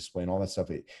display and all that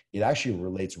stuff, it actually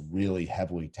relates really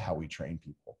heavily to how we train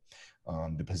people.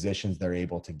 The positions they're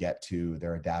able to get to,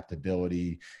 their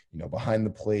adaptability, behind the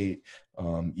plate,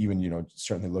 even,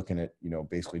 certainly looking at,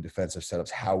 basically defensive setups,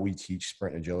 how we teach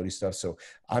sprint and agility stuff. So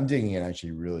I'm digging in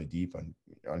actually really deep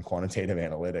on quantitative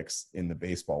analytics in the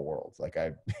baseball world. Like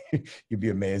you'd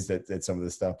be amazed at some of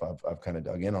the stuff I've kind of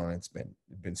dug in on. It's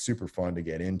been super fun to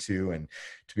get into. And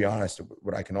to be honest,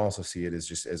 what I can also see it is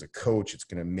just as a coach, it's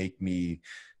going to make me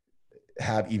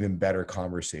have even better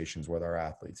conversations with our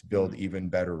athletes, build even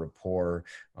better rapport.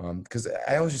 Because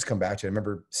I always just come back to it. I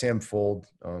remember Sam Fuld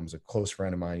was a close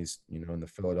friend of mine. He's, in the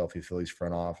Philadelphia Phillies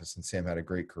front office, and Sam had a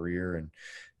great career and,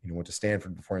 went to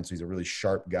Stanford before. And so he's a really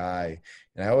sharp guy.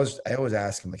 And I always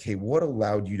ask him, like, hey, what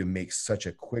allowed you to make such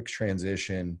a quick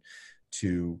transition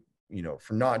to,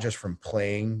 from not just from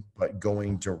playing, but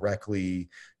going directly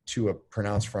to a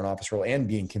pronounced front office role and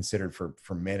being considered for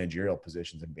managerial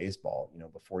positions in baseball,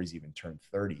 before he's even turned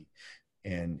 30.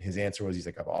 And his answer was, he's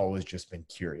like, I've always just been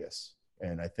curious.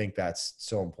 And I think that's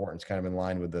so important. It's kind of in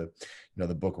line with the,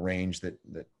 the book Range that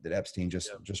Epstein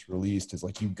just released, is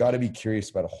like, you've got to be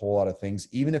curious about a whole lot of things.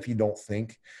 Even if you don't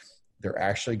think they're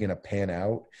actually going to pan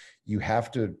out, you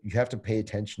have to pay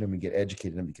attention to them and get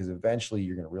educated in them, because eventually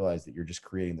you're going to realize that you're just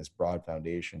creating this broad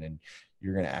foundation, and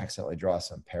you're going to accidentally draw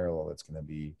some parallel that's going to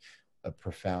be a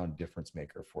profound difference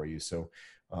maker for you. So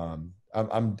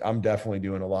I'm definitely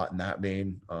doing a lot in that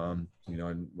vein. And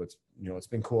it's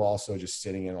been cool also just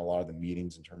sitting in a lot of the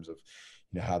meetings in terms of,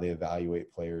 how they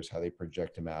evaluate players, how they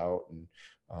project them out. And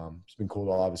it's been cool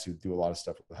to obviously do a lot of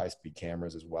stuff with high-speed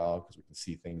cameras as well, because we can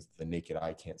see things the naked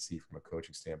eye can't see from a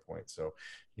coaching standpoint. So,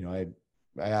 I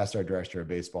asked our director of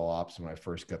baseball ops when I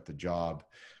first got the job,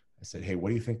 I said, hey, what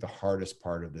do you think the hardest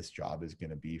part of this job is going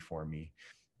to be for me?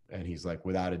 And he's like,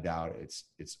 without a doubt,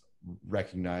 it's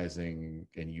recognizing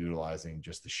and utilizing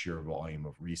just the sheer volume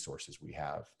of resources we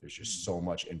have. There's just so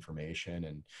much information,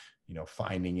 and,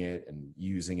 finding it and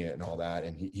using it and all that.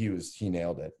 And he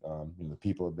nailed it. The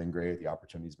people have been great. The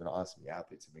opportunity's been awesome. The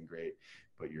athletes have been great,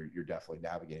 but you're definitely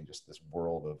navigating just this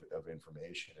world of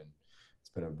information. And it's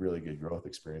been a really good growth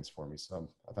experience for me. So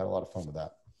I've had a lot of fun with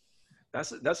that.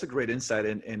 That's a great insight.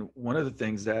 And one of the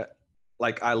things that,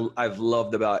 like, I've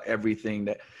loved about everything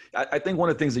that I think one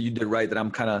of the things that you did right, that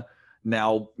I'm kind of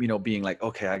now, being like,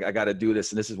 okay, I got to do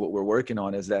this, and this is what we're working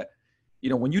on, is that,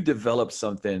 when you develop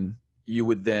something, you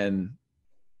would then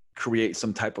create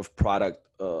some type of product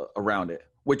around it,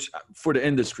 which for the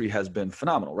industry has been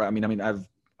phenomenal, right? I mean,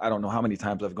 I don't know how many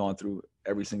times I've gone through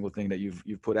every single thing that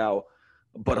you've put out,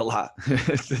 but a lot.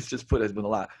 It's been a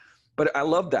lot. But I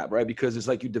love that, right? Because it's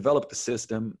like you develop the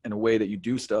system in a way that you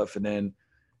do stuff, and then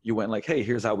you went like, hey,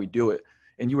 here's how we do it.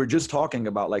 And you were just talking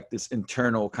about like this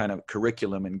internal kind of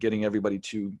curriculum and getting everybody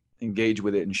to engage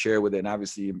with it and share with it. And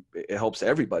obviously it helps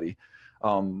everybody.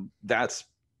 That's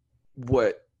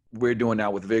what we're doing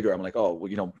now with Vigor. I'm like, oh,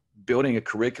 well, building a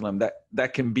curriculum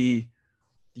that can be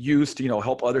used to,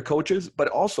 help other coaches, but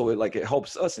also it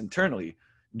helps us internally,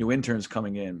 new interns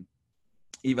coming in,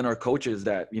 even our coaches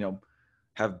that,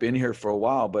 have been here for a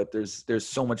while, but there's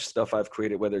so much stuff I've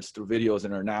created, whether it's through videos,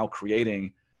 and are now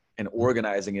creating and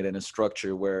organizing it in a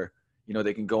structure where, you know,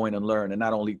 they can go in and learn, and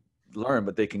not only learn,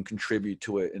 but they can contribute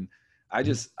to it. And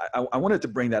I wanted to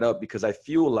bring that up because I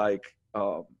feel like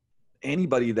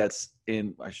anybody that's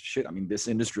in this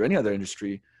industry or any other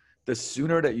industry, the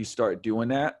sooner that you start doing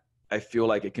that, I feel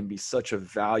like it can be such a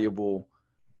valuable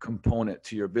component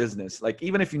to your business. Like,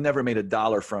 even if you never made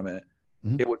 $1 from it,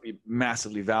 it would be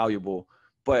massively valuable.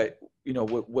 But, you know,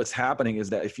 what's happening is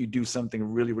that if you do something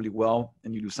really, really well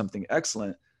and you do something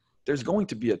excellent, there's going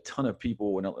to be a ton of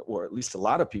people, or at least a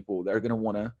lot of people, that are going to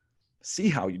want to see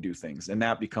how you do things. And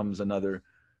that becomes another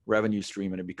revenue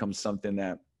stream. And it becomes something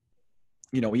that,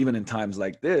 you know, even in times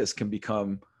like this, can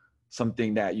become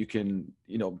something that you can,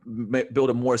 you know, build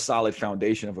a more solid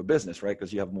foundation of a business, right?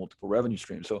 Because you have multiple revenue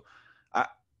streams. So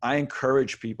I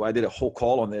encourage people. I did a whole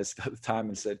call on this at the time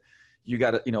and said, you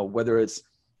got to, you know, whether it's,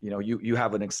 you know, you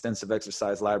have an extensive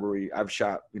exercise library. I've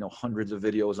shot, you know, hundreds of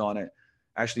videos on it.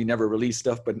 Actually never released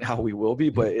stuff, but now we will be.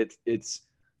 But it's,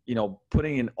 you know,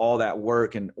 putting in all that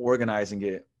work and organizing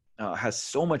it has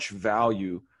so much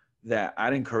value that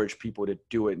I'd encourage people to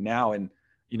do it now. And,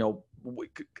 you know,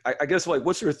 I guess, like,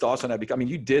 what's your thoughts on that? Because, I mean,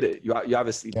 you did it. You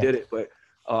obviously did it, but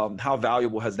how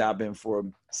valuable has that been for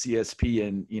CSP?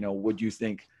 And, you know, would you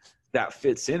think that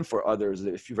fits in for others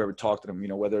if you've ever talked to them, you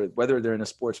know, whether they're in a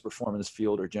sports performance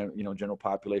field or general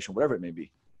population, whatever it may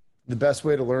be? The best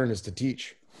way to learn is to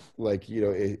teach. Like, you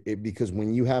know, because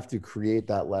when you have to create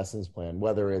that lessons plan,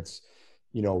 whether it's,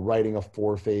 you know, writing a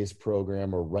 4-phase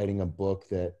program or writing a book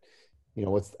that, you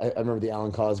know, I remember the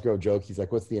Alan Cosgrove joke. He's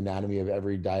like, what's the anatomy of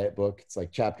every diet book? It's like,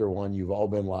 chapter 1, you've all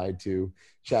been lied to.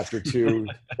 Chapter 2,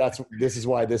 this is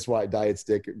why diets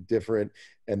different.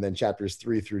 And then chapters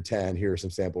 3 through 10, here are some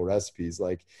sample recipes.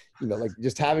 Like, you know, like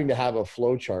just having to have a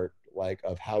flow chart, like,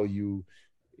 of how you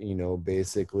know,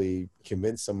 basically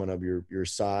convince someone of your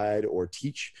side or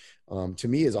teach, to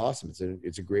me is awesome.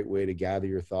 It's a great way to gather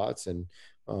your thoughts. And,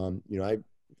 you know,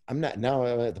 I'm at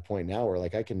the point now where,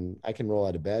 like, I can roll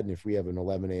out of bed, and if we have an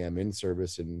 11 a.m. in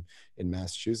service in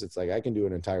Massachusetts, like, I can do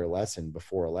an entire lesson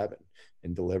before 11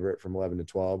 and deliver it from 11 to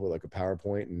 12 with like a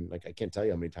PowerPoint. And, like, I can't tell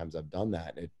you how many times I've done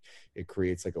that. And it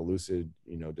creates like a lucid,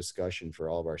 you know, discussion for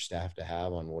all of our staff to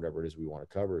have on whatever it is we want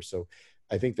to cover. So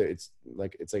I think that it's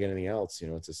like anything else, you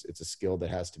know, it's a skill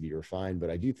that has to be refined, but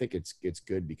I do think it's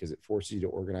good because it forces you to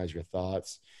organize your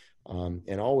thoughts.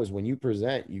 And always when you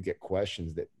present, you get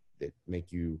questions that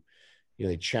make you, you know,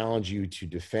 they challenge you to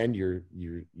defend your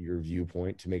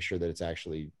viewpoint, to make sure that it's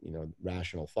actually, you know,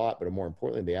 rational thought, but more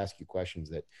importantly, they ask you questions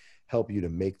that help you to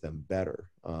make them better.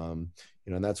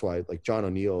 You know, and that's why, like, John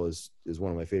O'Neill is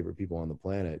one of my favorite people on the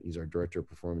planet. He's our director of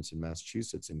performance in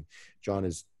Massachusetts. And John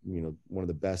is, you know, one of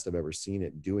the best I've ever seen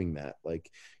at doing that.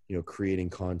 Like, you know, creating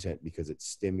content because it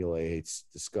stimulates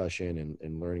discussion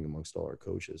and learning amongst all our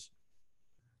coaches.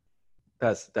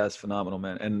 That's phenomenal,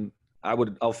 man. And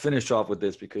I'll finish off with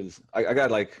this because I got,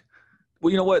 like,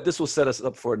 well, you know what? This will set us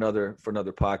up for another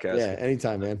podcast. Yeah.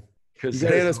 Anytime, man.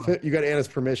 You got Anna's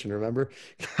permission, remember?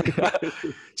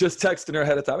 Just texting her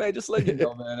ahead of time. Hey, just let you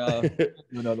know, man.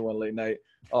 Do another one late night.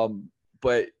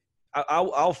 But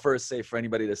I'll first say, for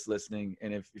anybody that's listening,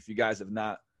 and if you guys have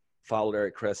not followed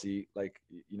Eric Cressey, like,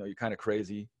 you know, you're kind of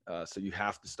crazy. So you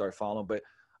have to start following. But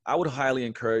I would highly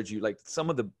encourage you, like, some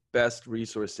of the best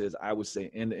resources, I would say,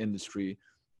 in the industry,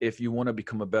 if you want to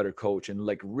become a better coach and,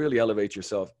 like, really elevate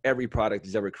yourself. Every product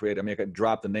he's ever created. I mean, I could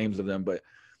drop the names of them, but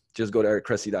just go to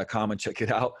ericcressey.com and check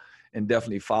it out, and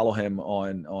definitely follow him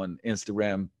on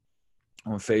Instagram,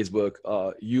 on Facebook.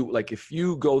 If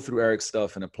you go through Eric's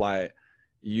stuff and apply it,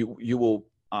 you will,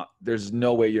 there's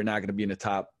no way you're not going to be in the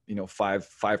top, you know,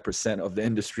 5% of the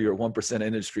industry or 1%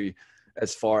 industry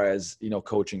as far as, you know,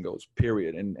 coaching goes,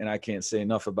 period. And I can't say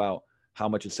enough about how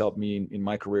much it's helped me in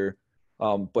my career.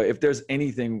 But if there's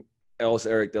anything else,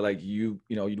 Eric, that, like, you'd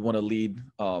want to lead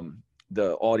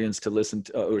the audience to listen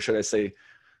to, or should I say,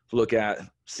 look at,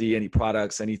 see any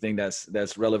products, anything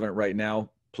that's relevant right now,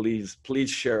 please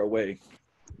share away.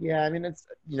 Yeah. I mean, it's,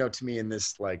 you know, to me, in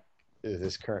this, like,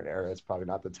 this current era, it's probably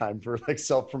not the time for, like,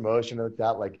 self-promotion or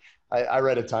that. Like, I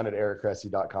read a ton at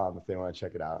ericcressey.com if they want to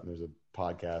check it out. And there's a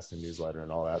podcast and newsletter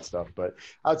and all that stuff. But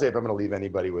I would say, if I'm going to leave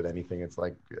anybody with anything, it's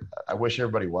like, I wish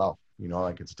everybody well. You know,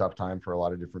 like, it's a tough time for a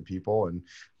lot of different people. And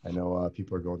I know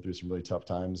people are going through some really tough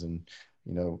times, and,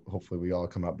 you know, hopefully we all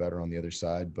come out better on the other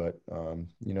side. But,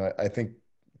 you know, I think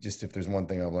just if there's one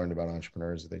thing I've learned about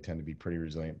entrepreneurs, they tend to be pretty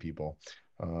resilient people,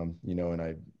 you know,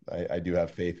 and I do have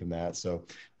faith in that. So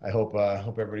I hope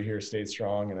everybody here stays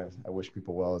strong, and I wish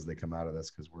people well as they come out of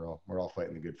this, because we're all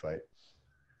fighting the good fight.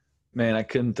 Man, I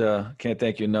can't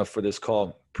thank you enough for this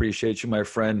call. Appreciate you, my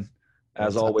friend.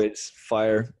 As Anytime. always,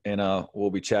 fire, and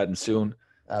we'll be chatting soon.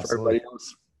 For Absolutely. everybody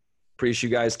else, appreciate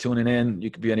you guys tuning in.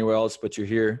 You could be anywhere else, but you're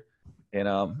here, and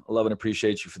I love and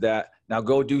appreciate you for that. Now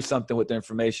go do something with the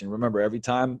information. Remember, every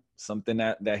time something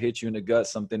that hit you in the gut,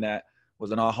 something that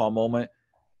was an aha moment,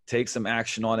 take some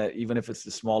action on it, even if it's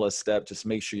the smallest step. Just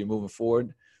make sure you're moving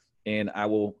forward. And I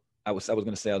was going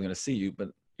to say I was going to see you, but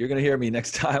you're going to hear me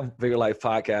next time. Bigger Life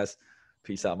Podcast.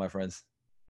 Peace out, my friends.